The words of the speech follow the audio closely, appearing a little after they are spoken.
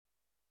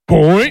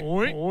Point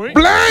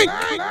blank.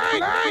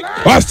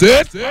 I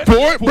said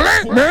point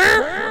blank,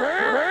 man.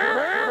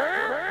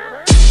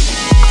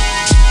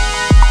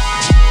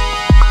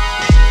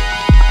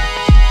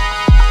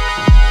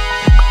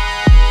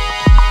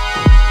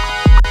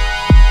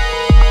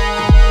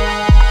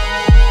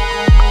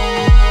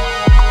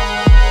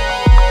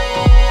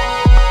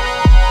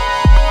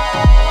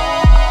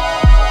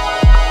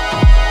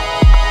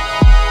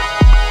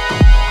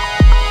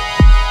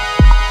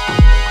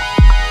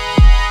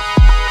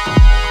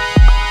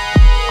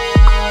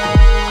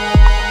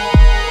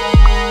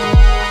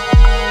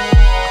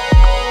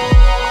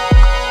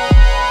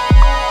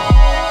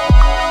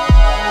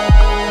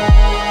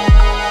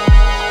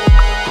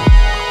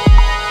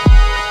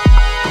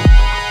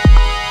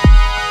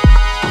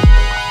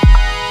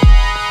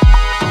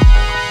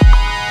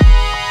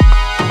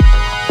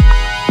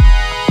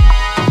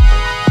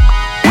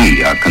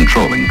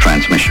 Controlling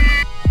transmission.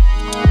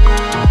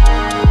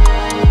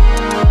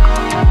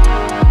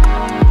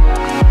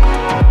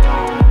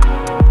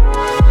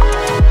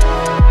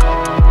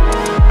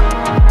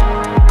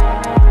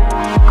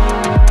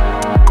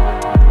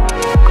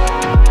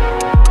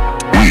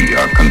 We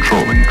are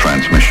controlling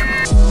transmission.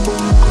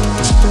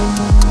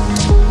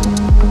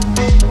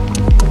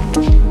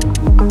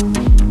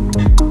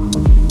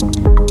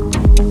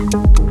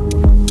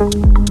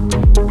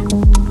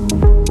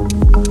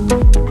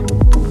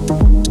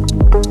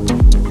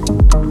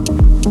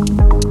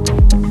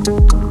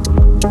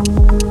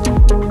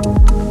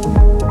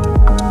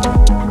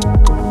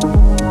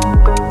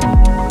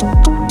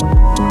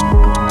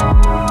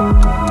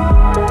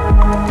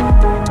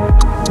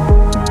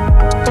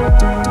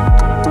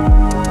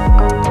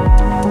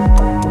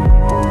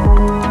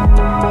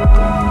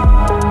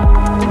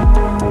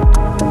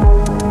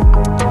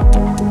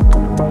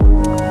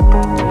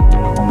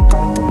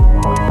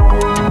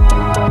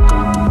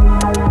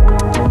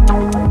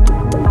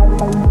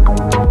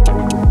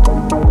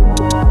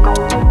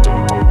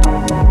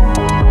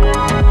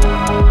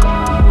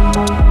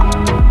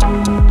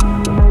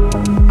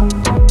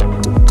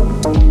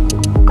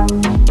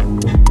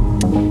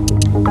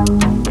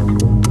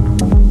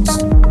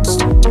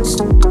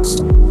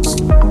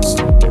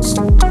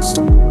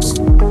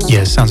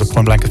 Sounds of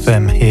Point Blank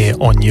FM here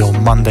on your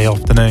Monday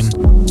afternoon.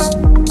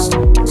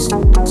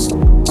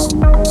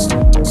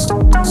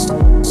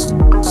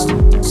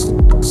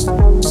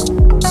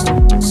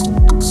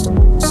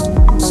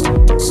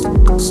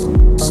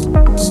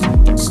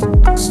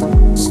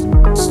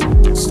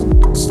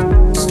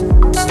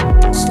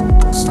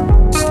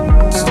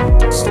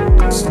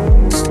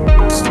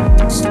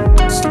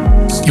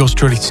 Yours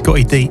truly,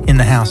 Scottie D, in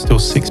the house till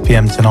 6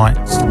 p.m. tonight.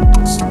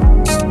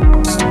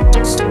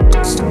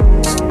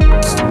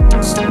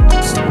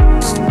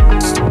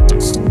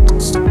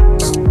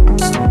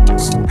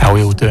 How are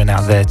we all doing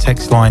out there?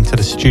 Text line to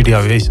the studio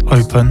is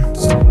open.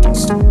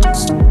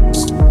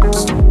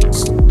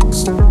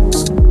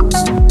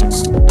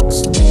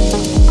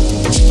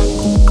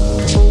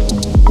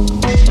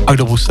 Oh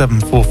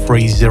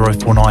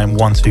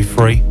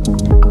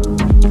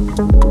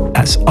 07743049123.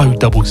 That's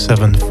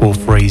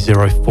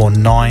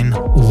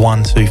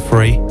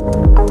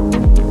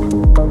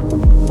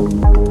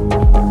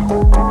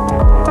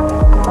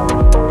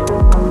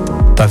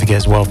 07743049123. Don't forget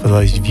as well, for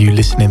those of you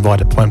listening via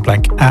the Point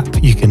Blank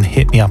app, you can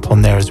hit me up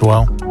on there as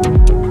well.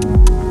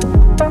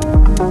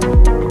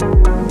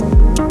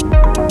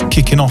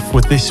 Kicking off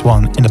with this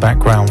one in the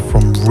background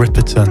from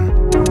Ripperton,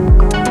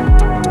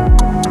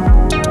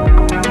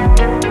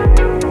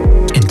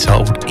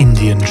 entitled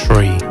Indian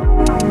Tree.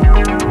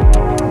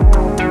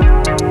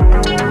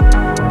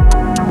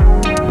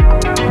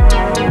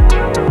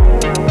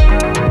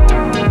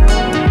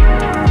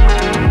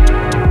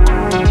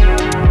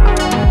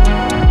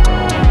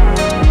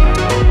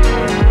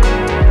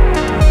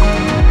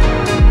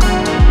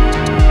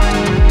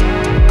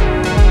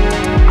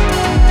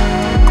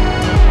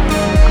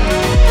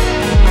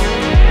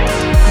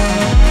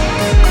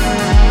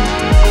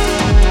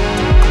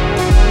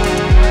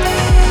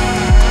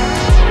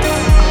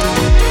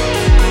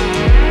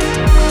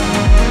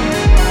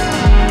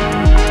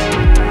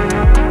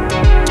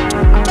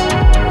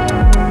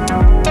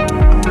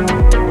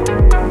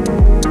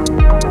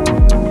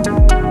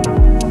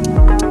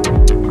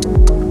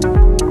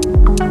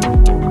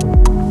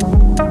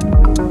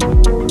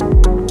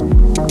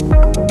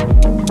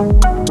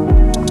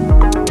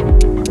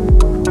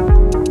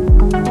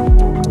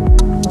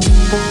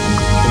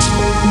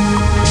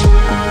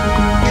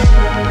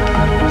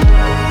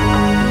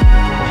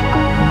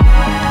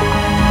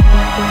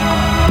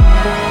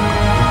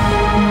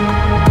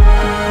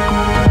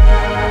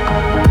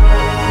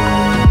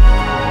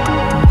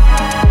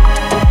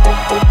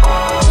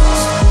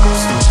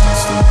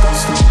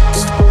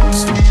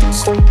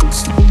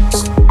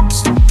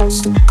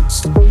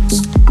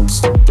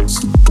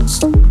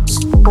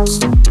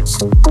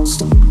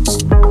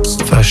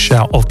 First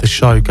shout of the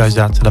show goes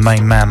out to the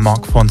main man,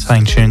 Mark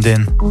Fontaine, tuned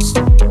in.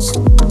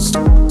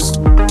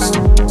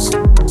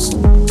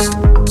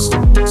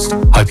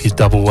 Hope you're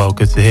double well,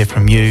 good to hear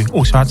from you.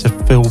 Also out to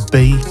Phil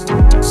B.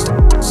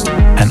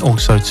 and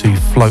also to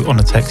float on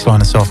the text line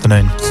this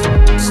afternoon.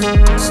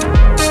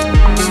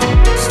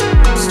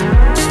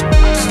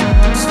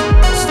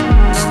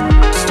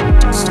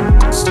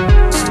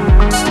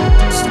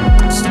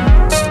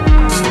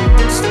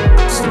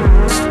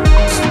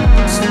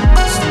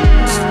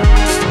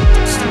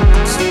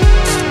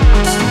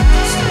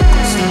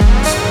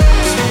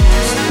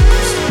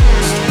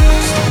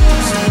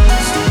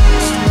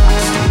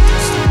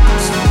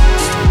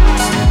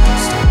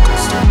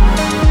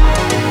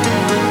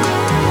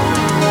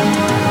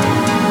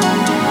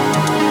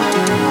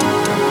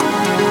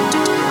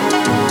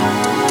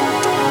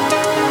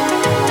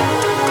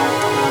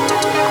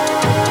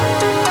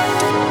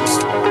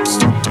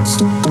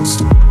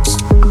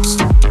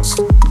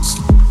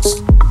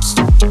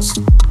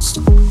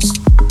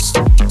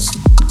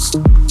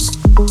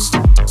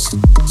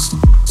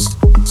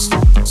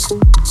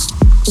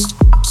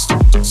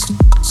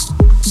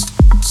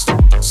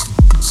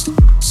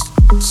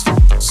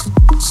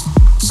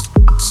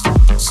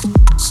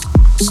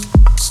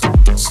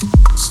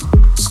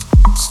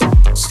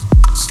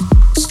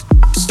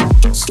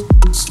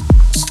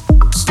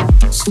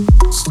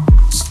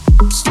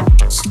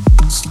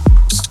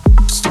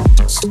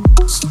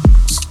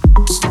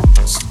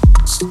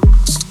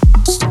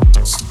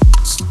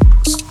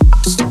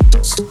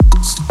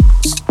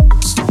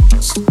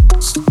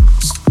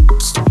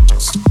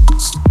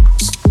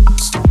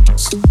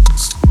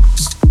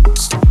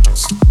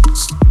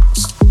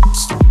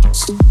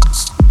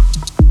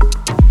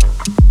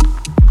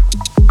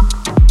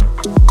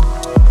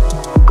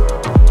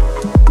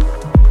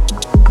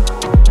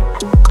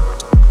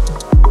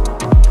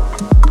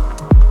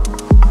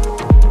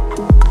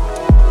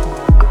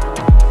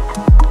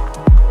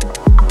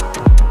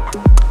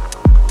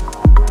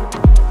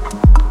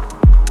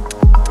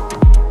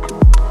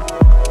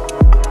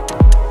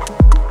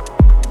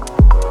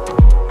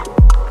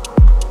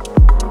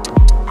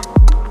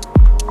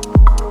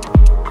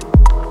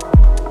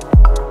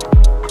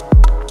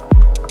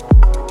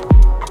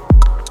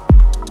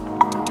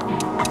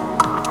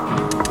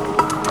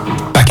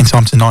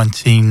 Time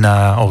to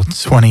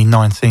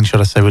 2019, should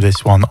I say, with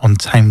this one on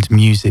Tamed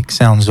Music,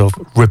 sounds of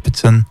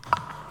Ripperton,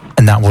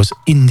 and that was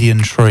Indian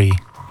Tree.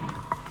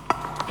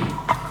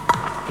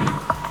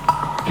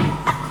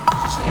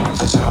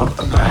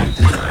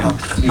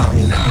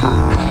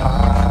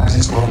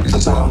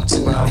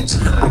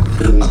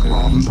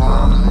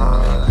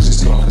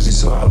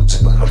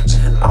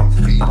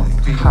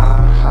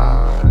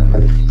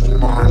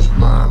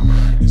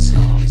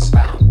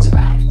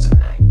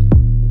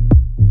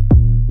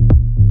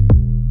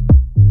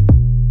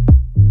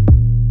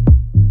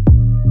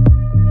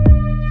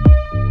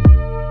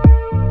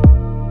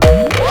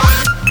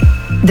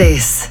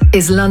 This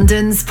is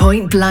London's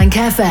Point Blank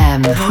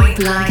FM. Point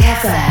Blank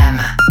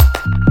FM.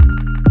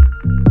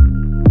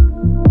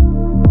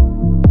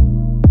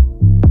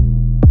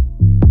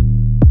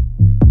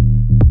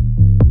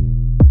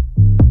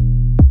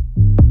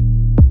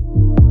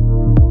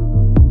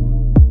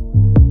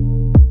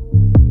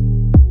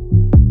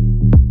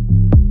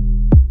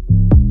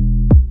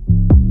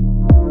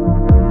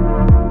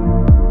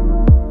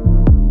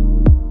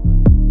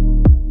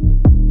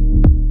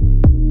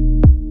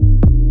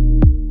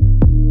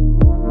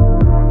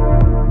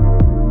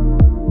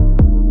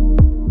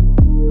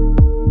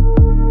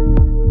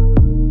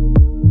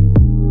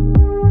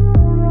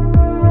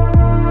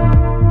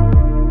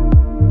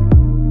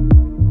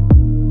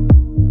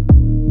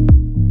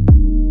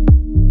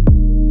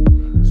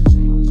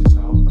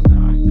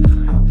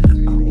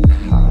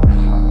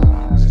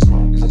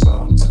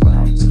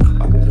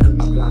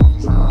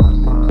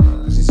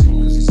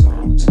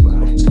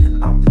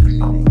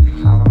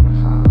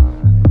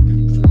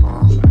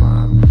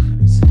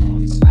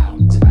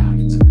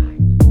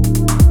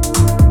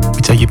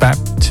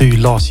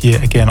 Last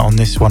year again on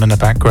this one in the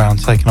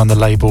background, taking on the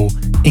label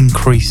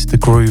Increase the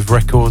Groove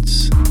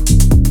Records.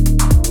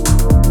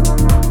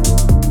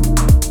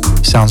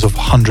 Sounds of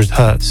 100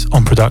 Hertz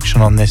on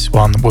production on this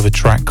one with a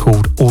track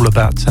called All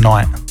About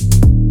Tonight.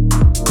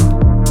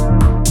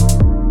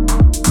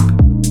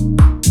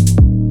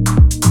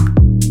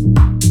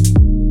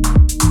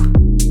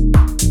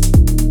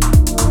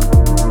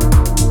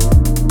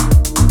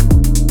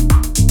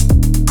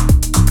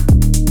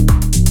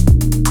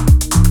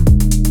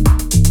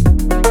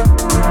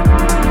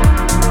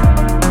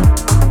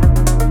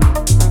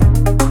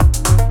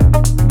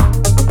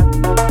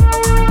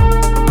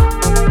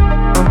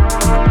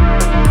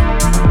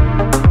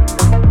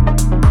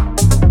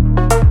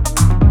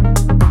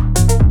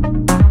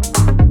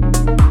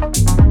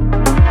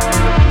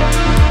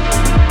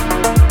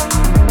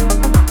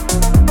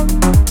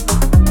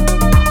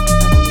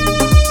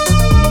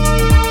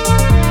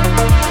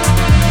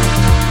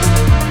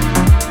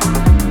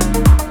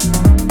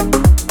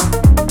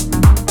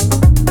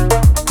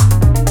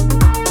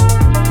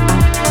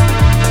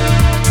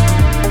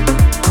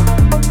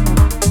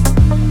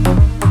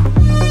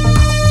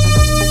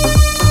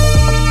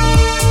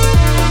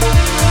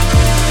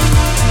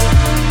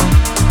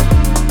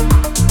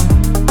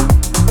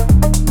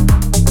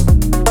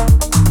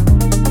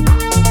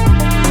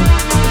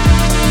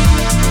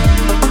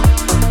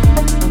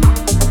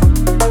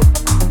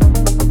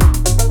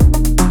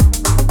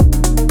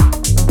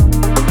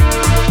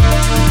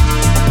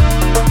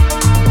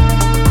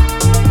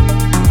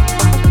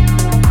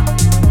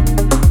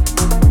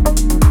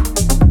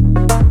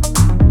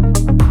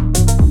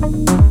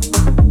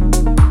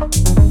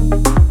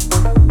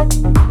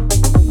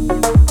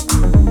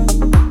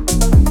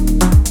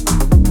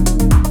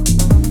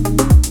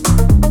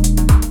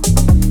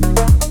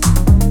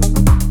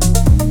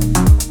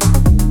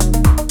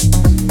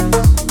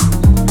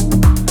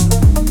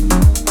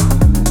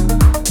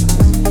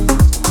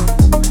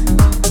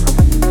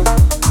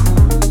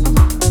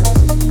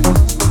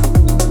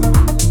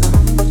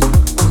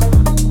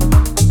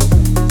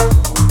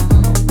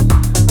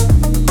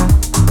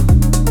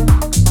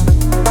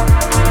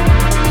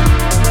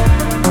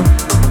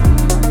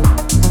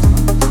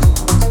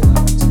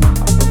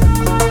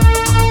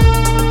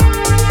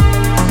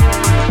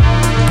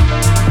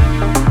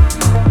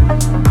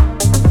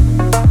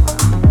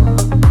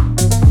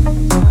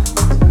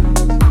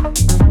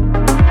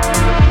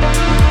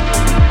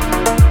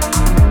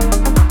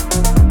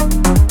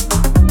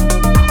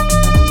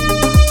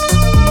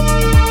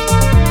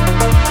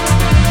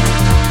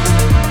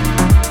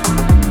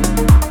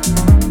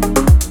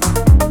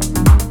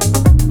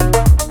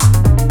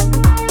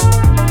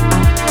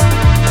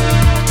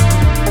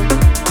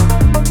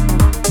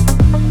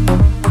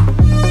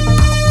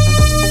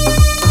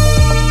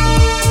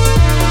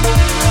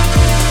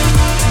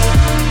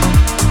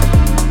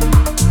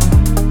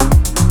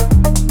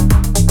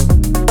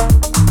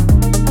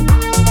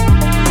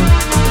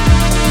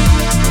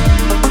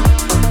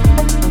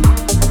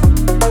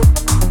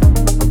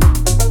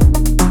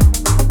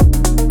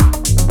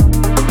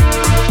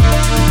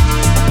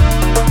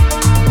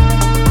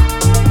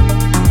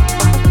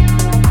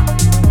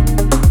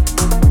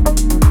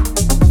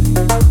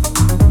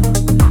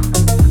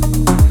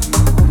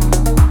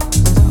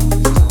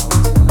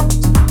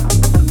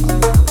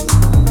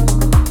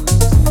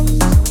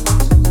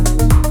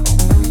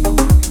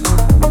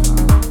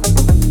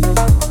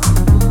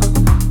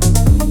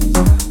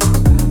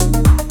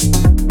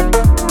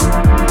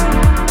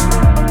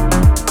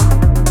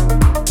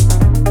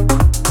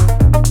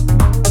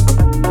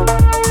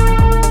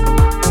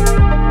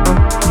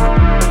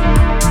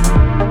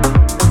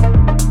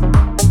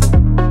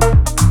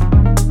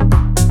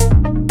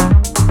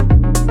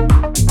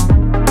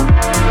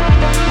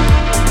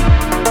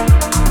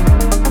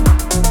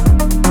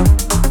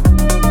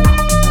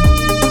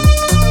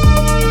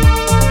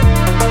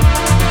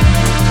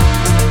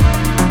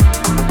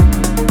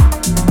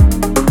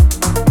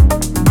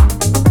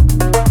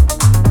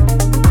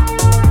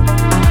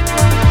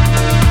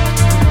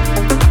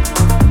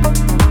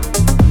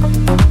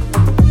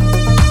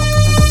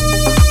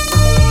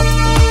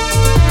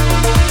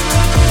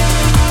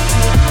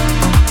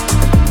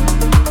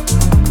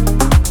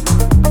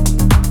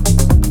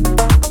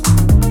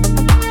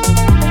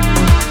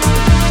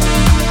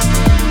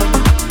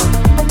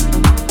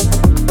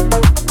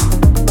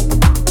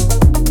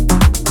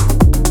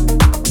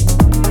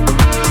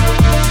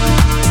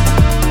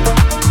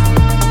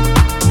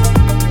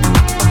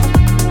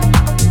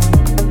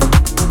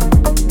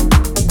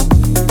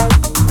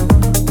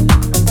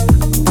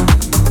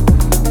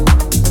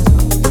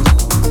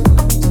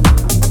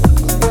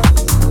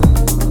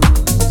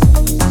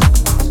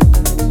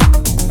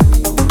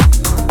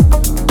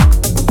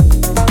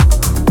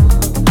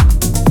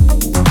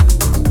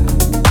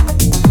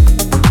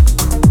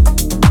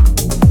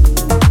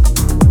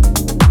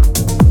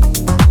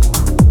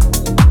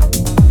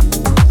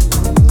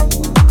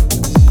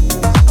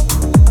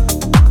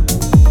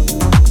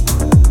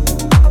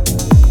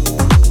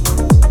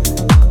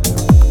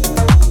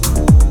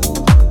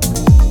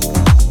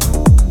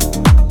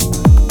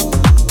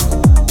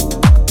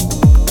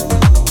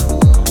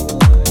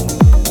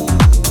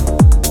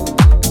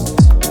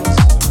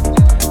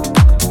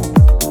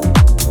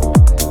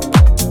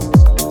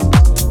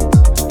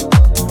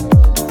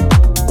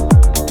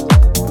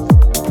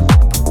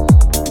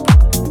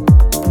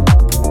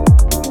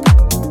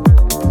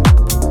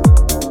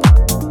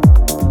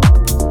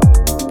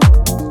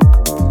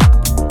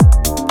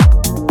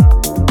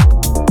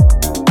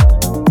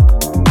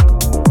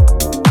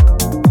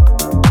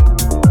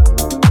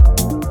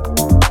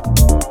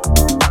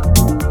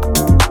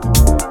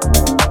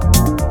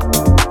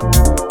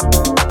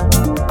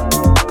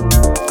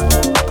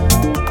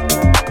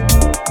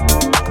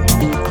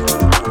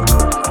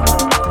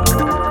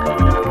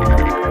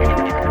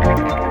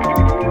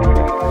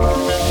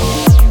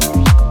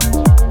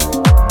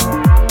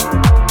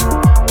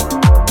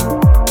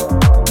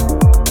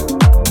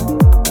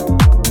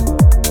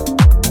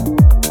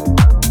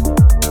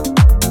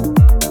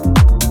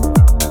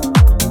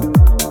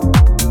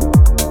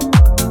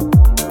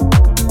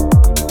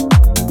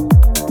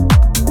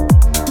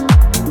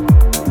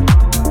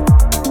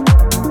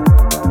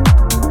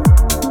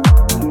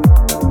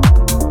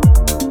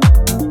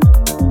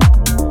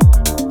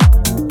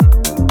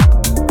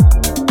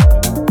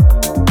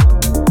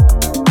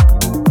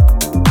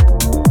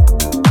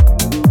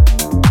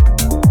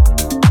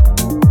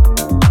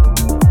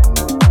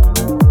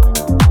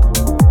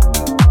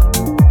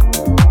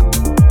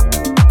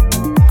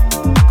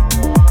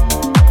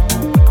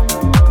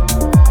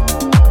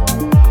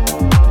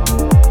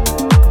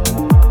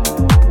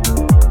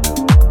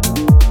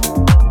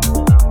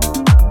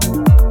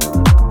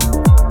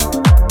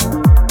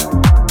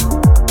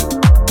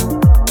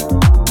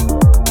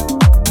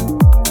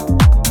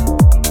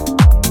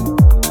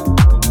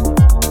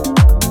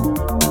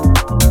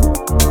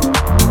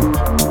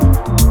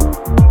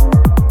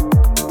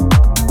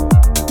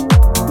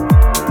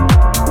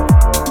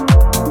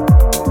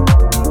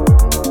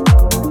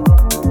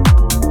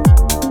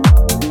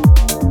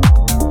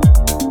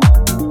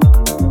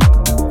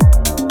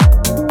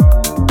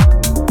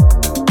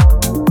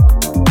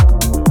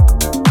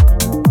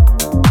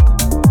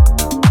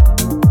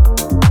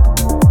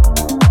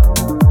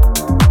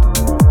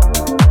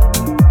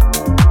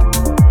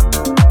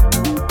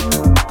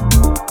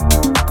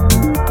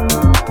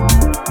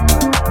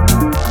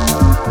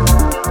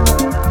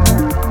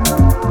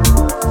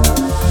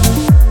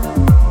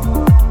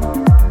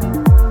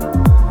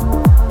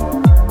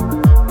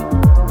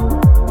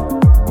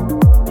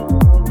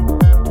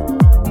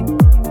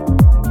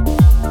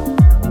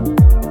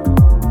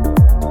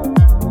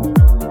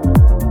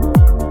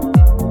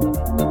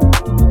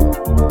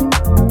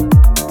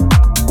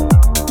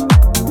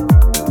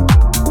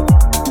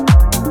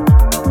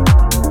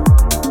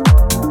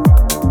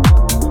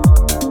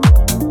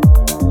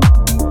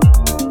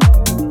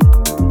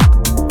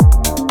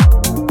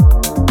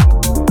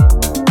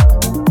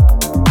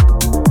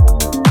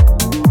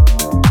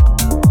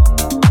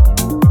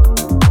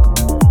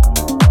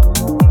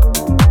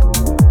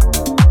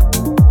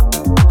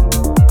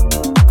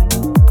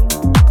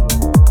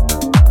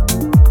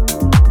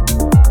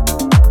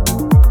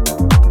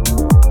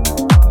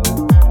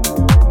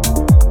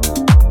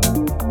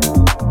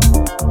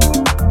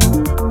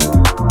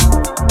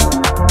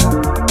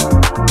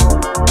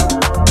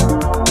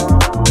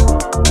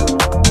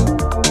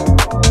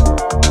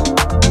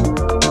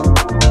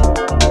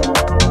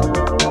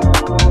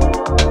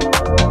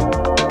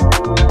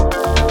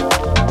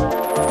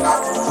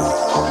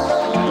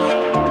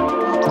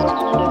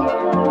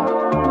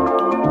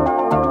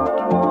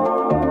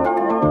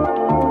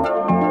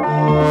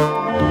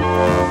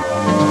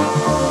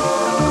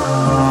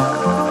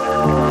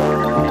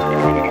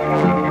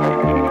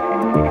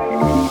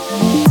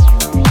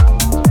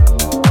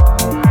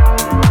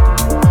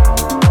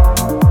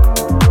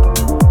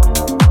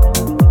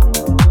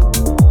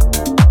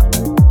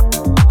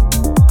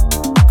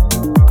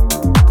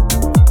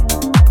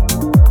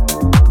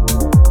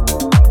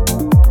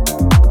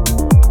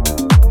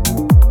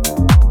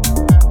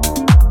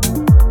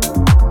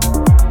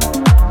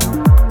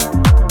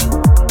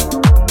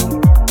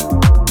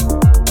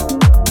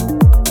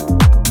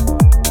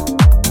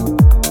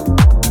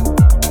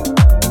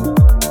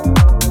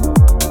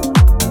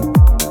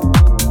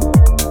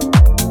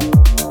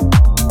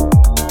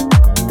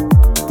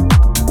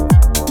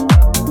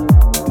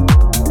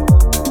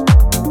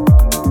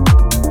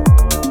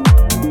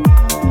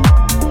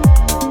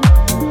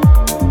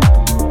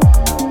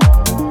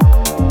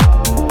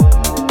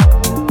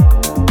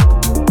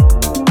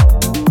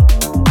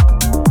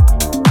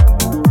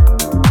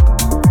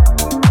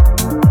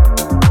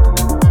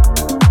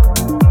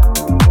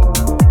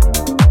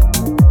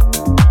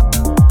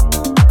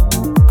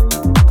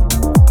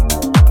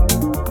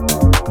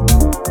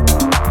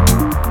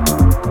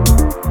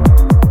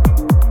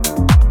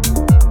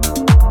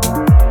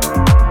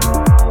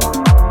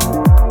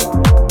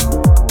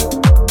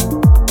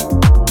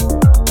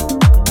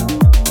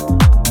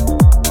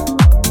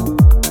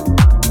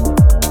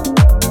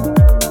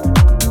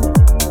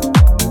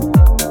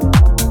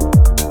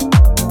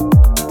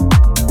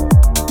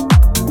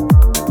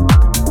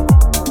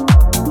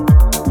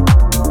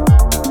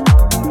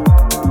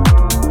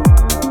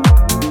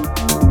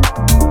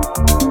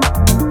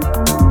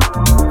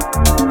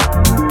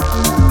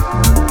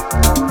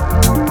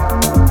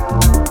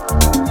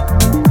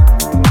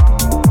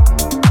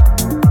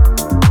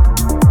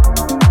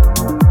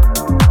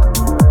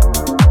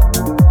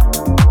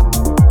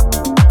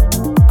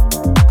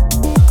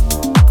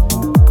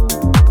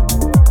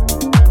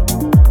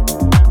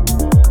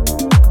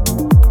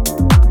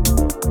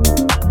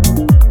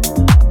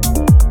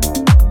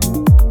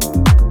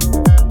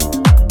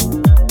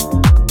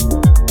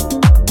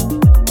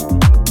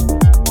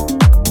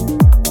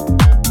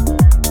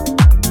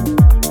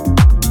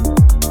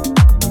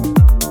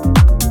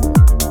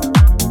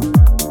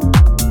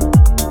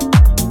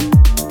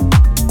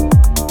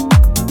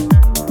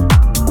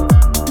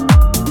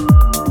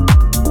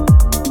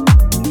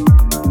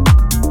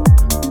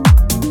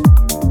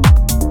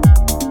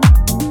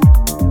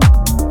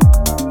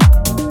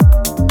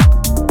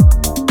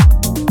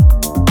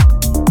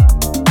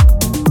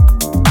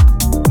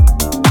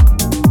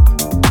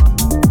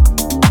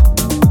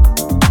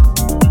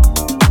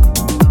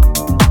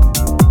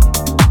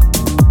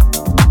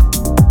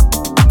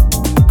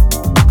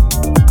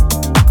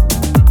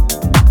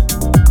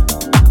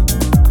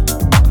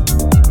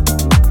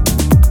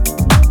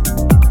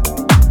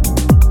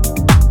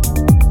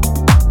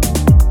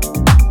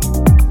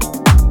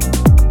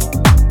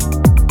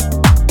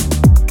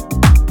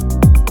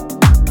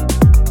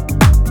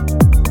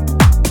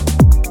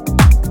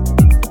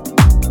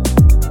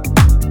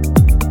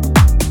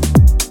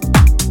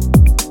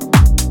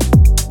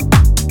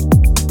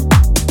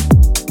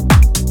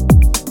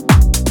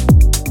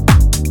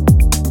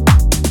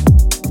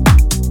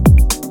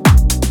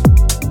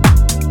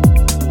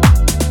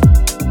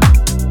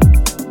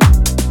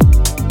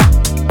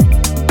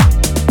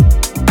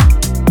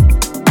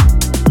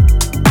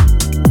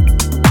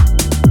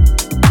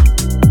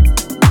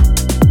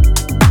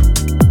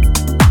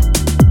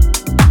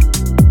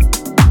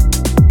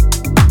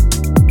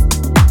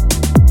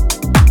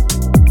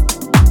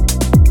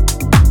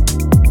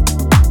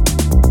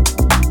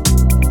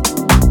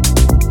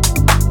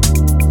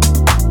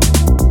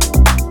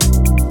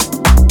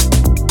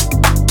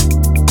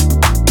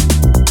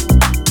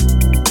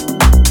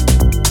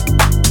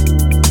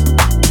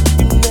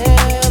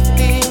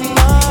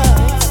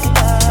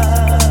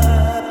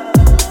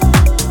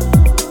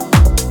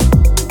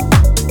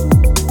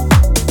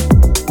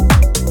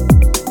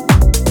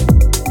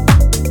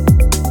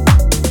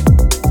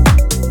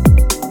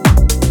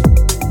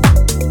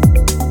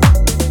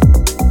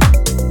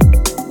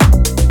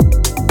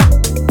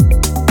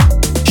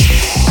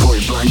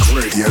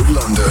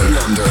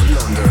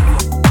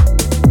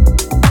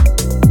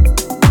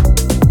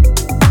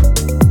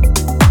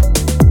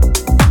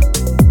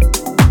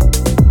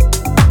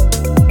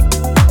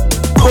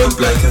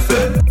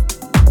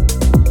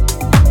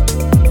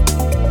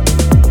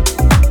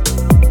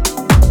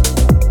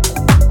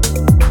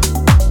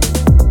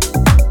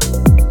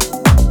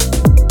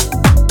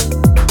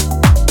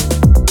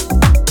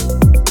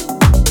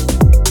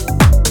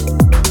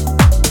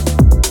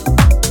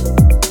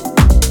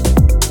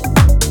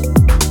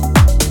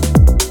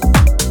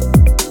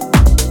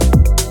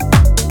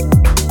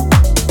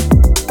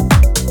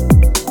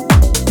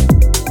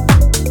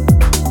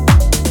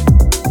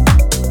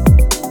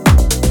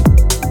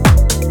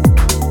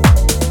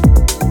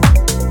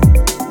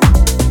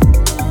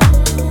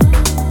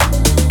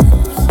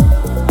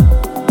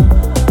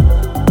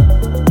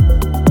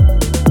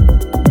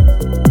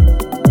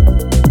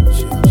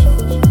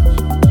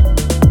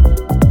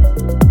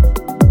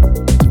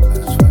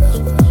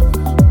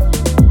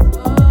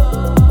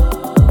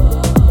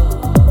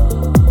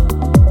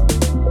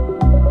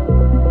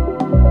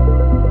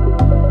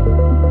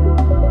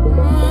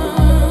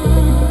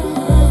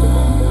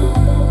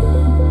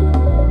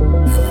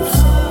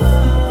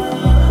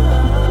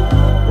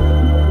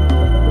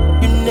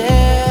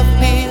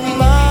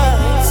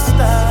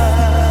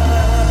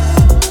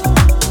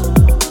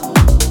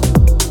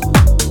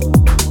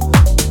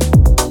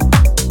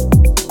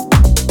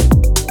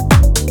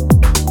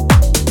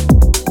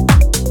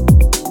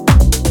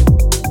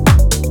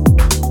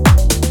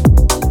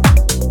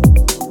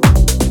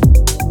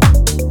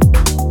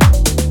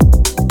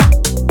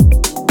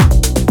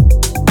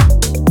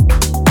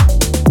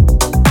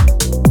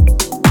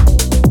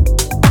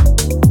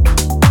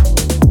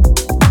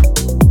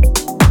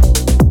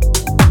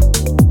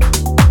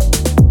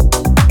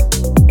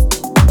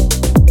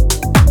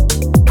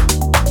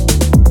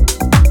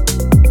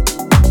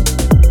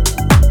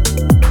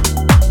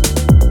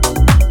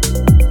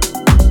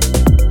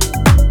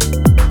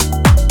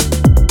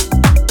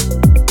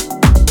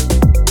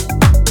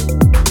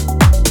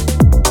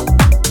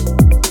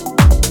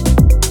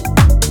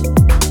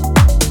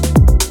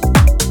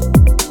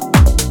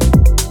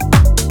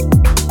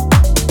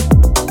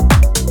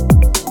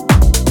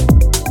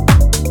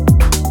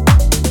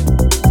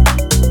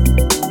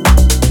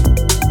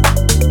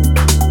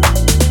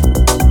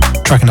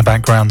 Track in the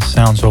background,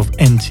 sounds of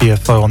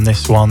NTFO on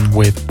this one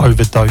with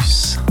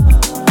Overdose.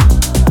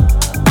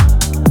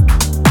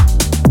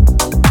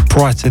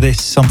 Prior to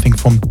this, something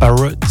from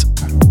Barrett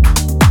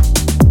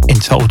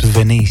entitled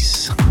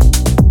Venice.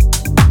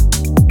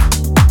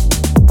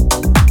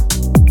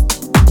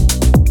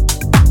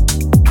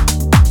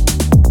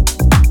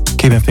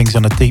 Keeping things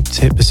on a deep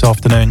tip this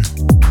afternoon.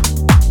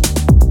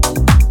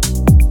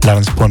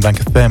 11's Point Blank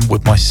FM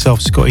with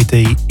myself, Scottie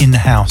D,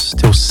 in-house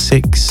till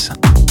 6.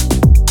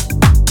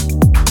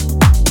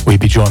 We'll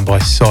be joined by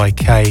Cy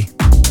K.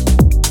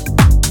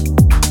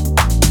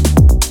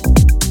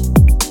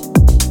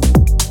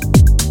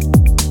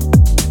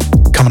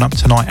 Coming up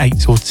tonight, 8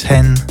 till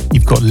 10,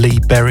 you've got Lee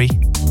Berry.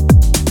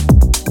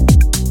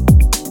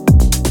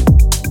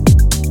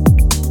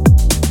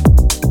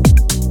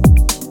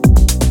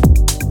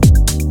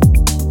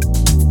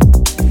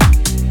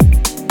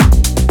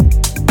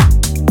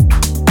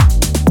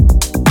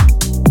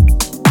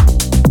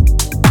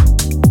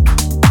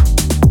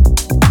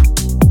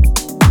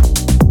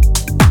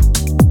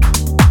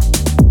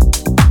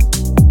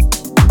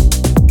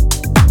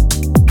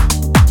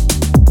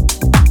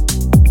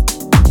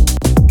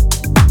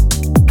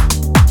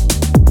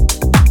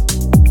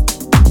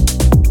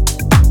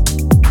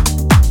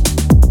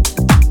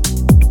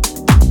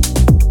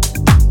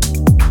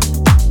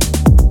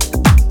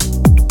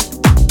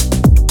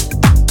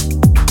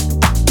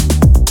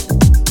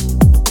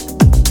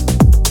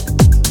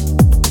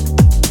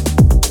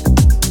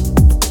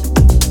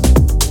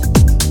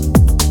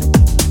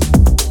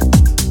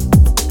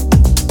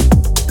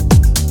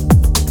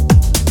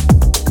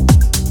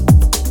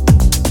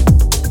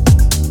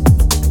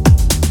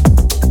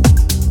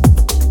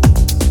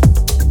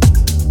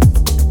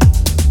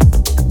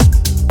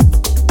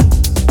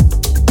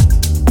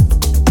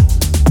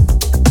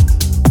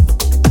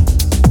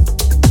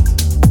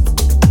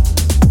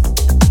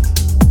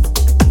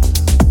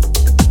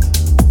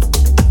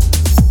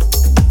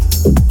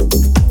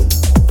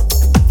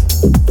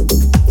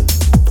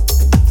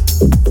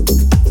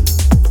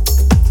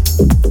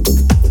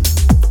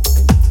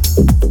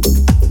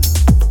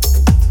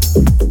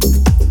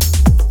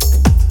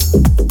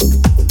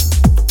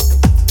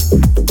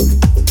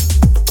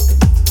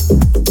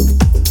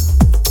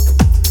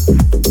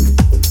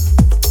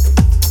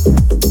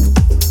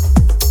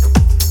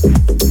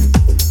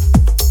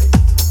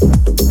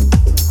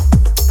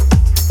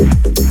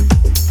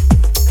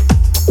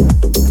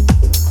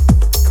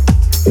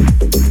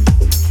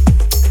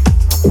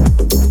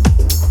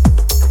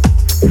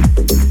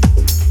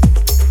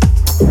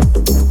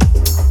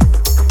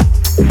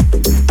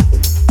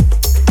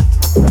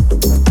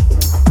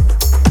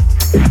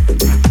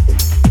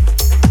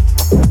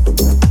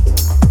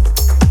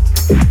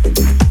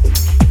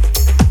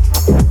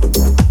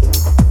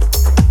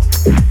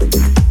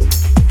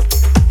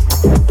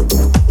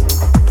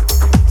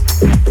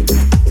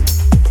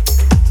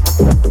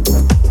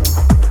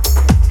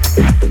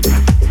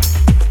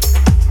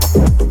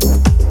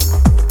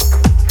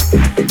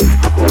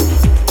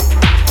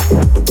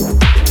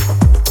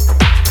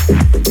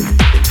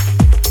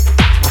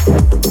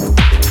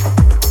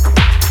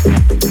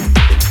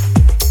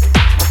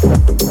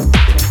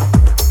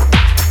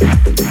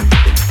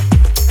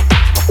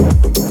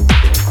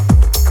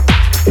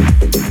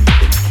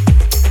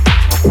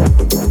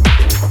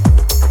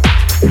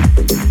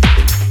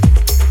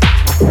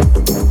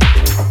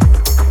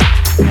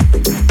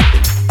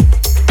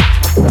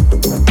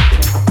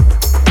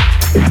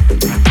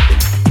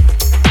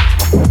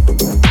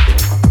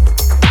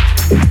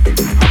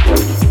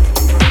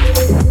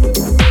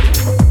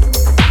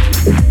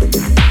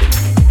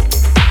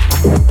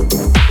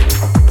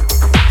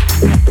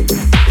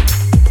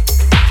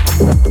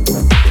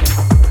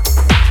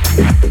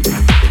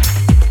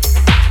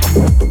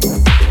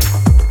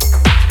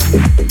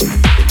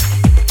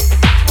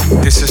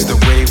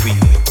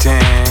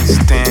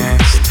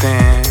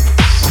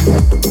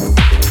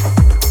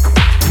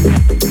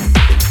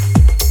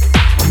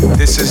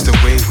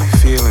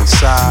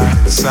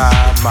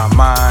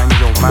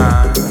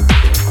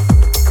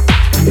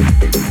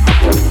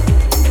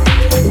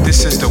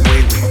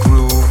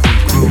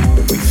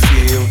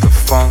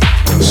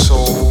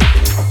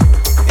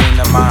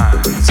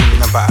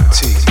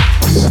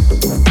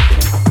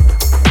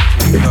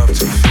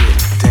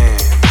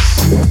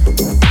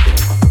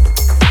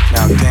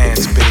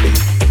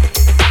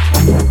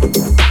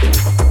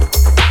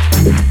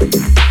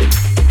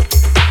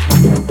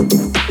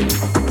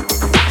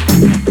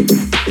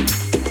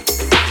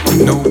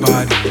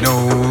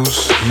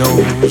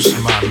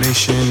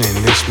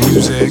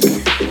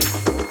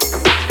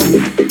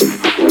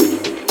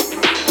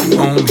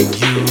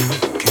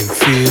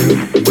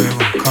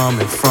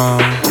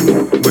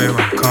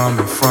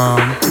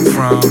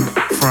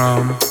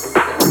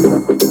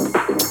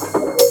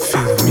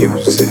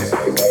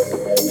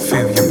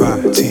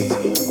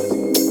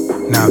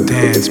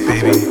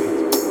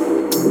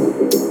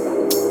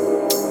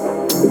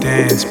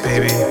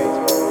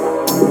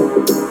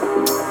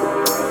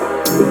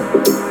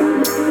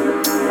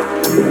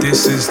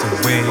 This is the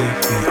way we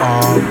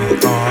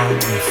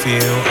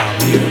feel our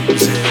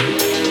music.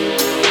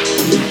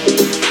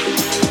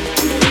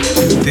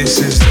 This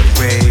is the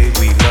way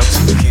we love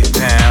to get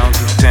down,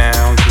 get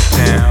down, get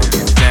down,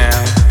 get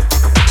down.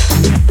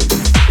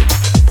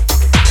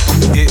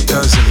 It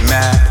doesn't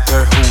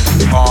matter who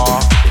you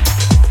are,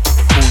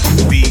 who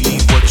you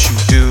be, what you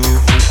do,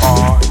 who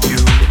are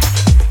you.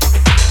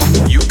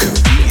 You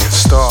could be a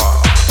star,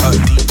 a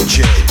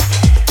DJ.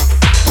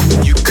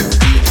 You could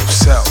be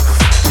yourself.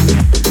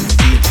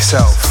 Be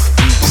yourself,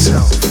 be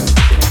yourself.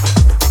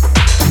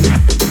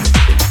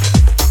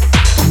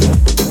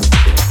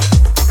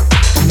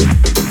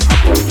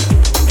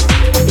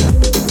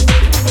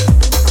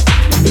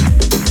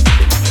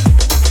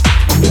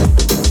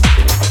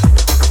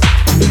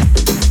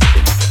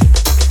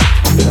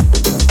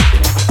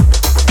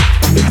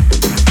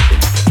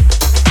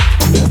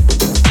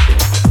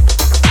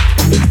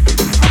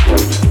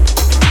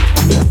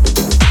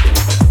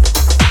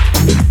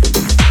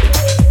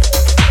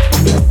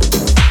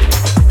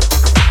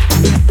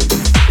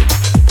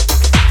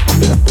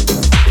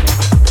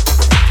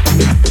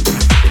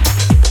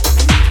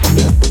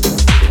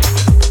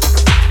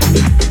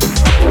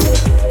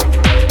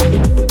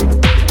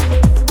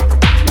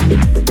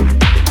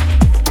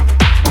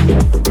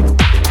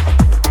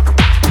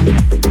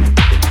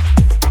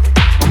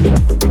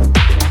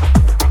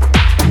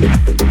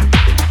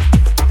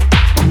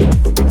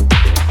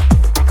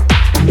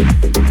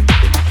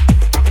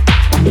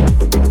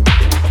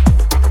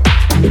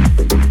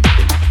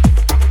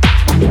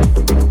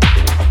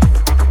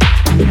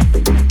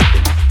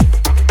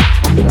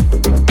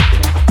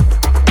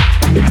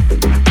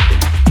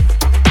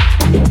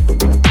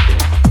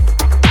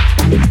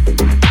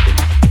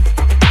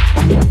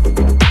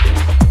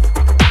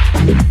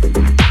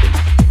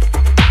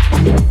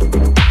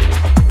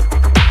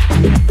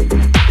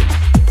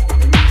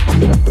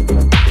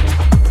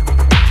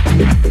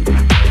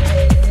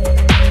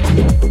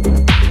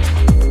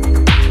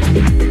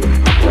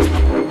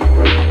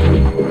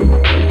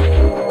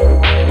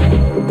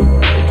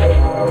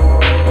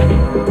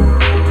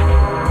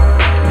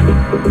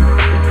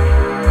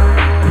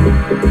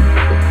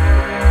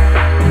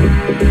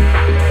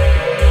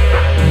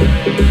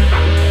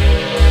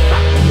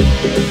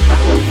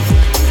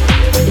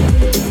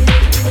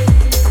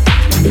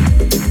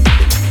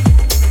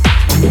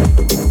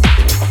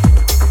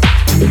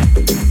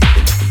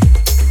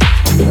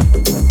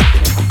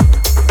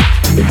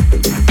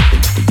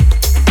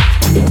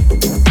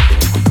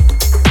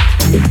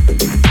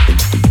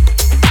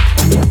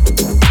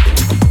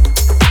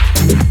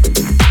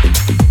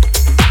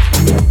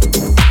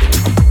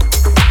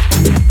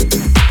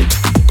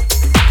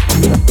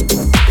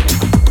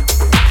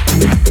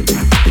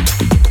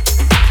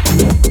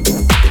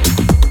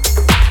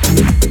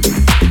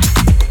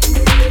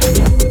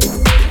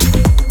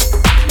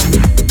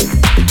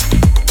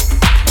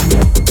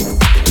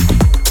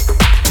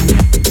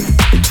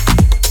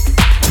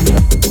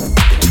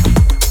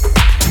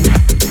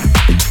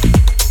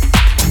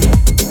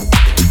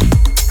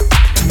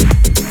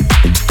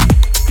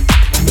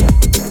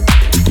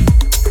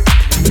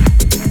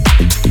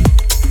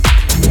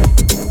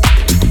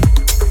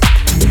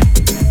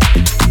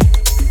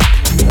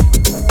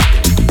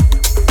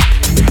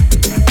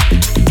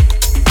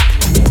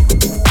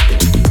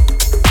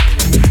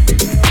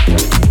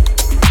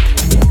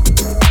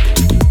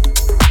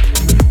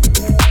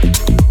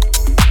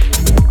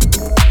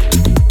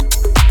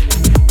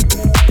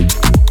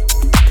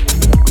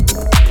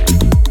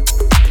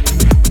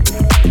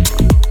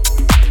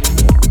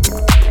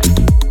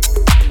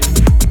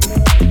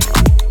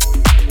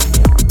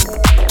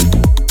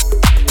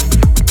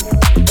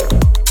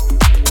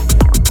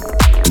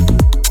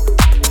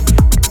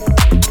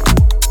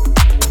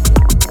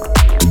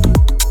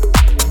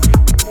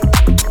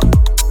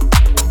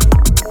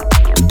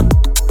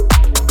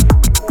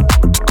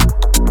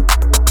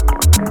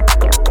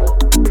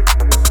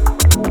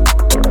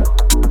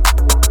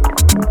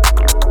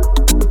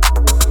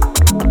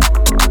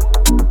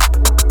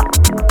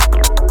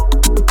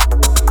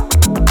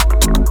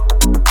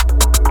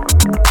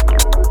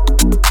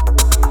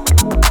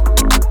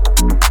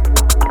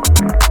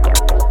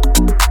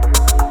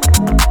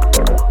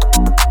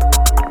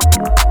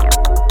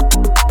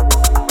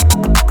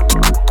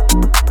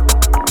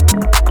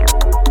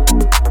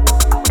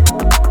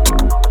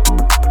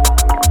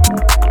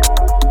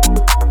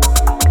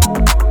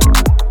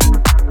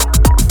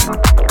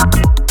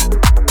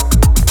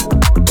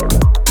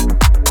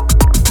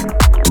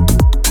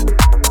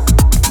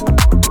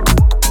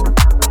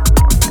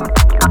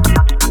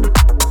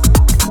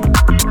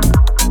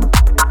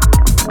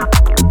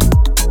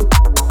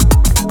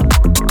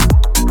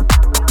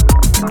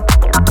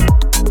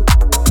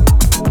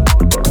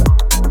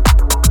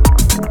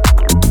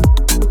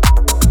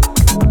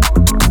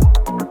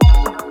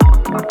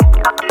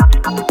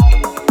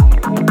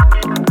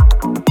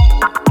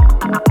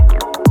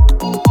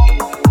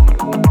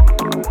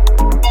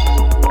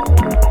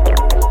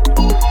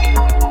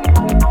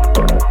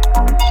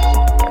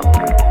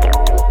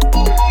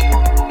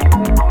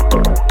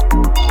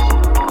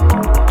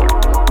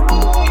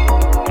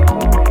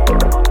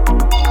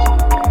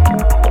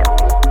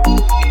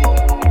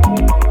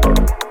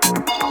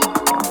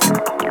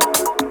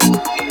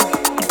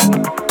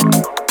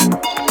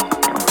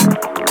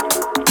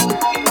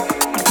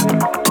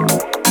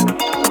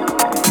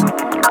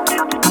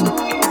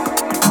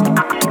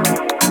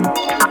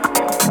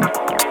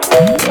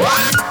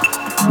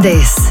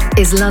 This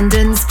is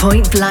London's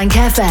Point Blank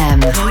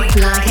FM. Point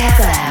Blank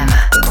FM.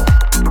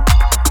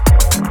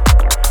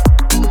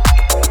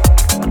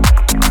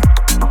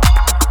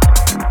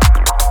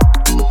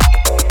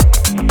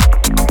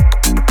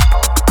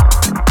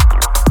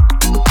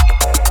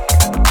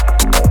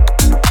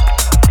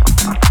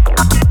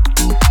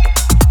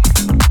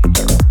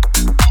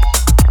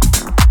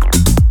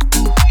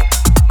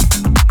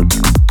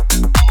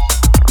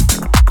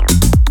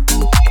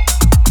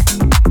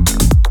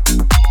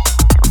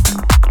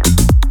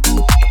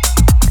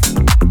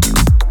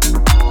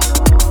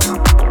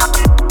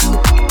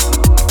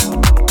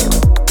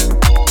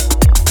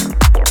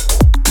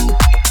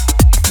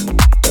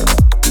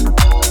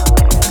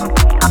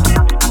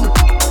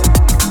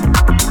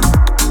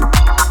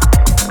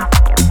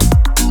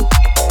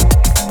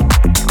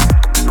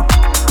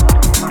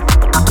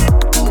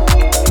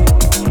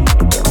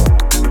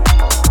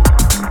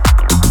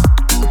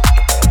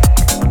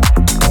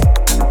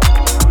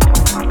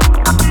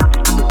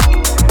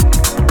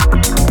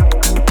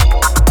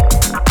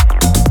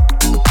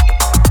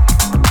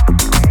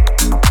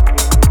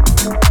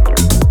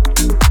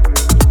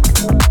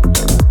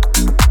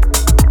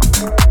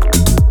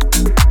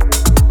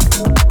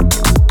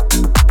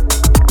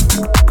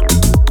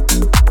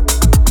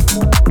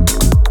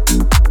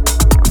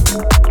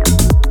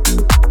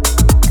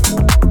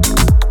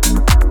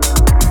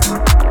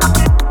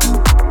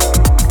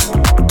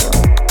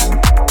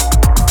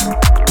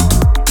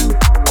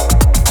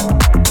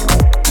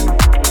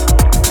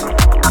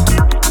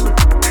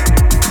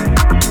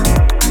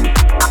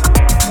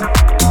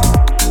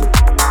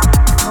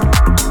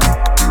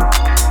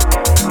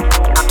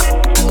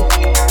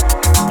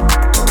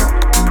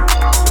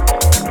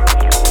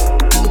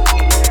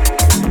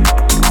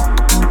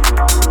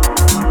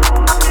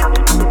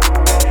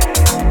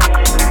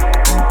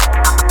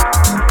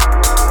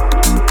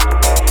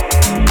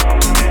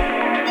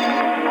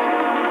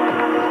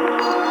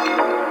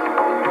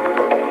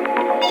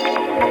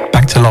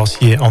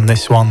 On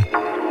this one,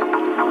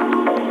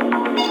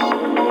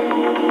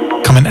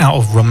 coming out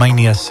of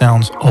Romania,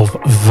 sounds of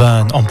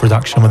Vern on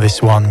production with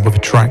this one, with a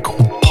track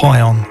called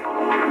Pion.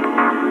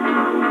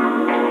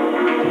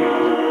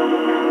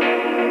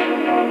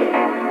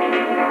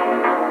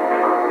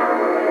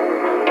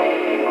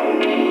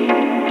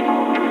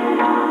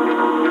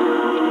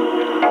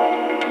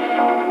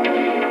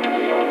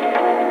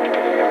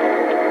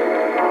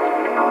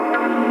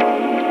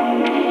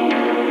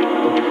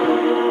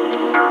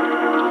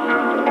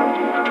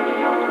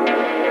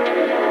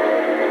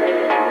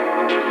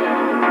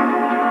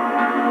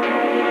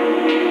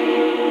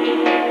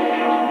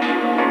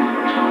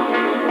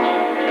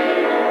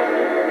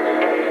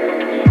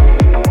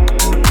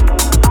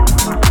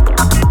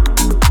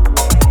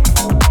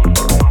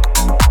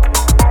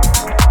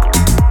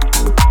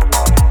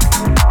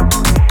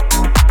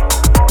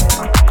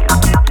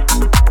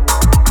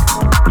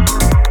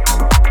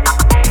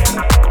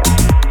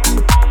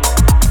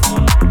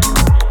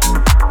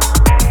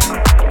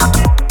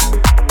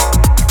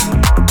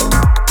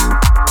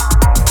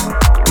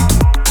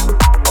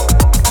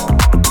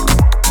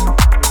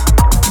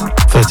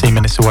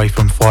 Away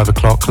from 5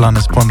 o'clock,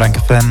 London's Point Blank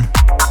FM,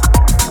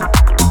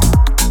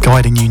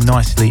 guiding you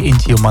nicely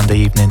into your Monday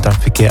evening. Don't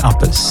forget,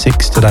 up at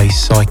 6 today,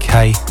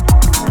 Psyche.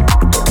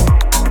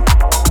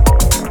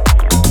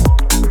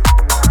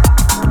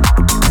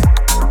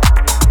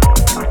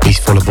 He's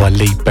followed by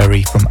Lee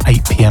Berry from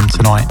 8 PM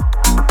tonight.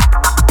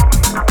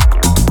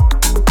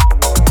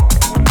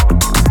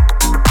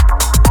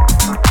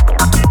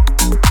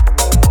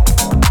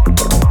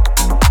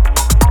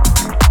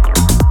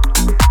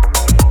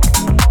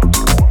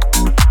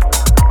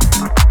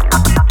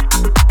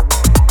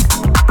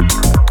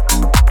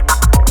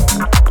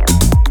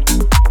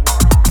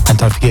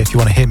 If you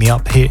want to hit me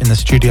up here in the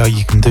studio,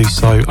 you can do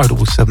so.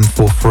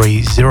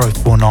 07743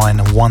 049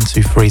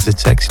 123 is the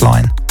text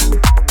line.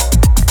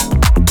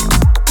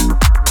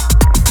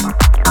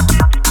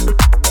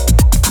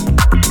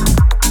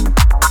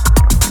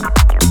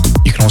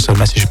 You can also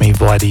message me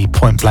via the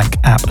Point Blank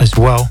app as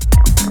well.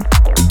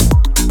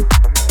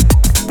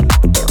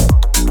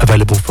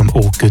 Available from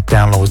all good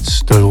download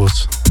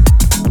stores.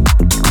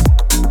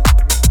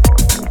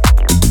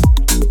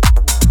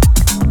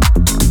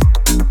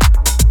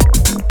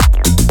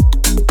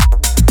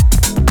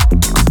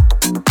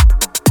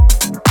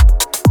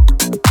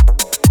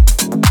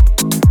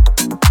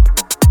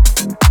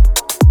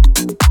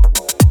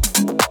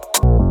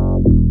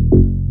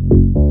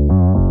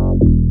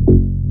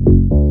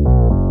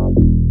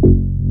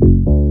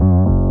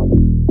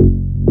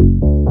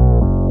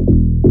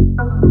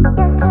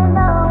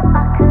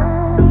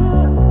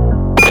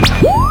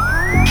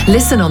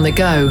 Listen on the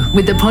go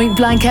with the Point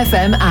Blank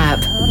FM app.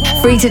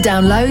 Free to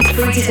download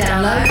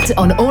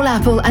on all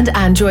Apple and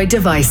Android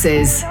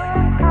devices.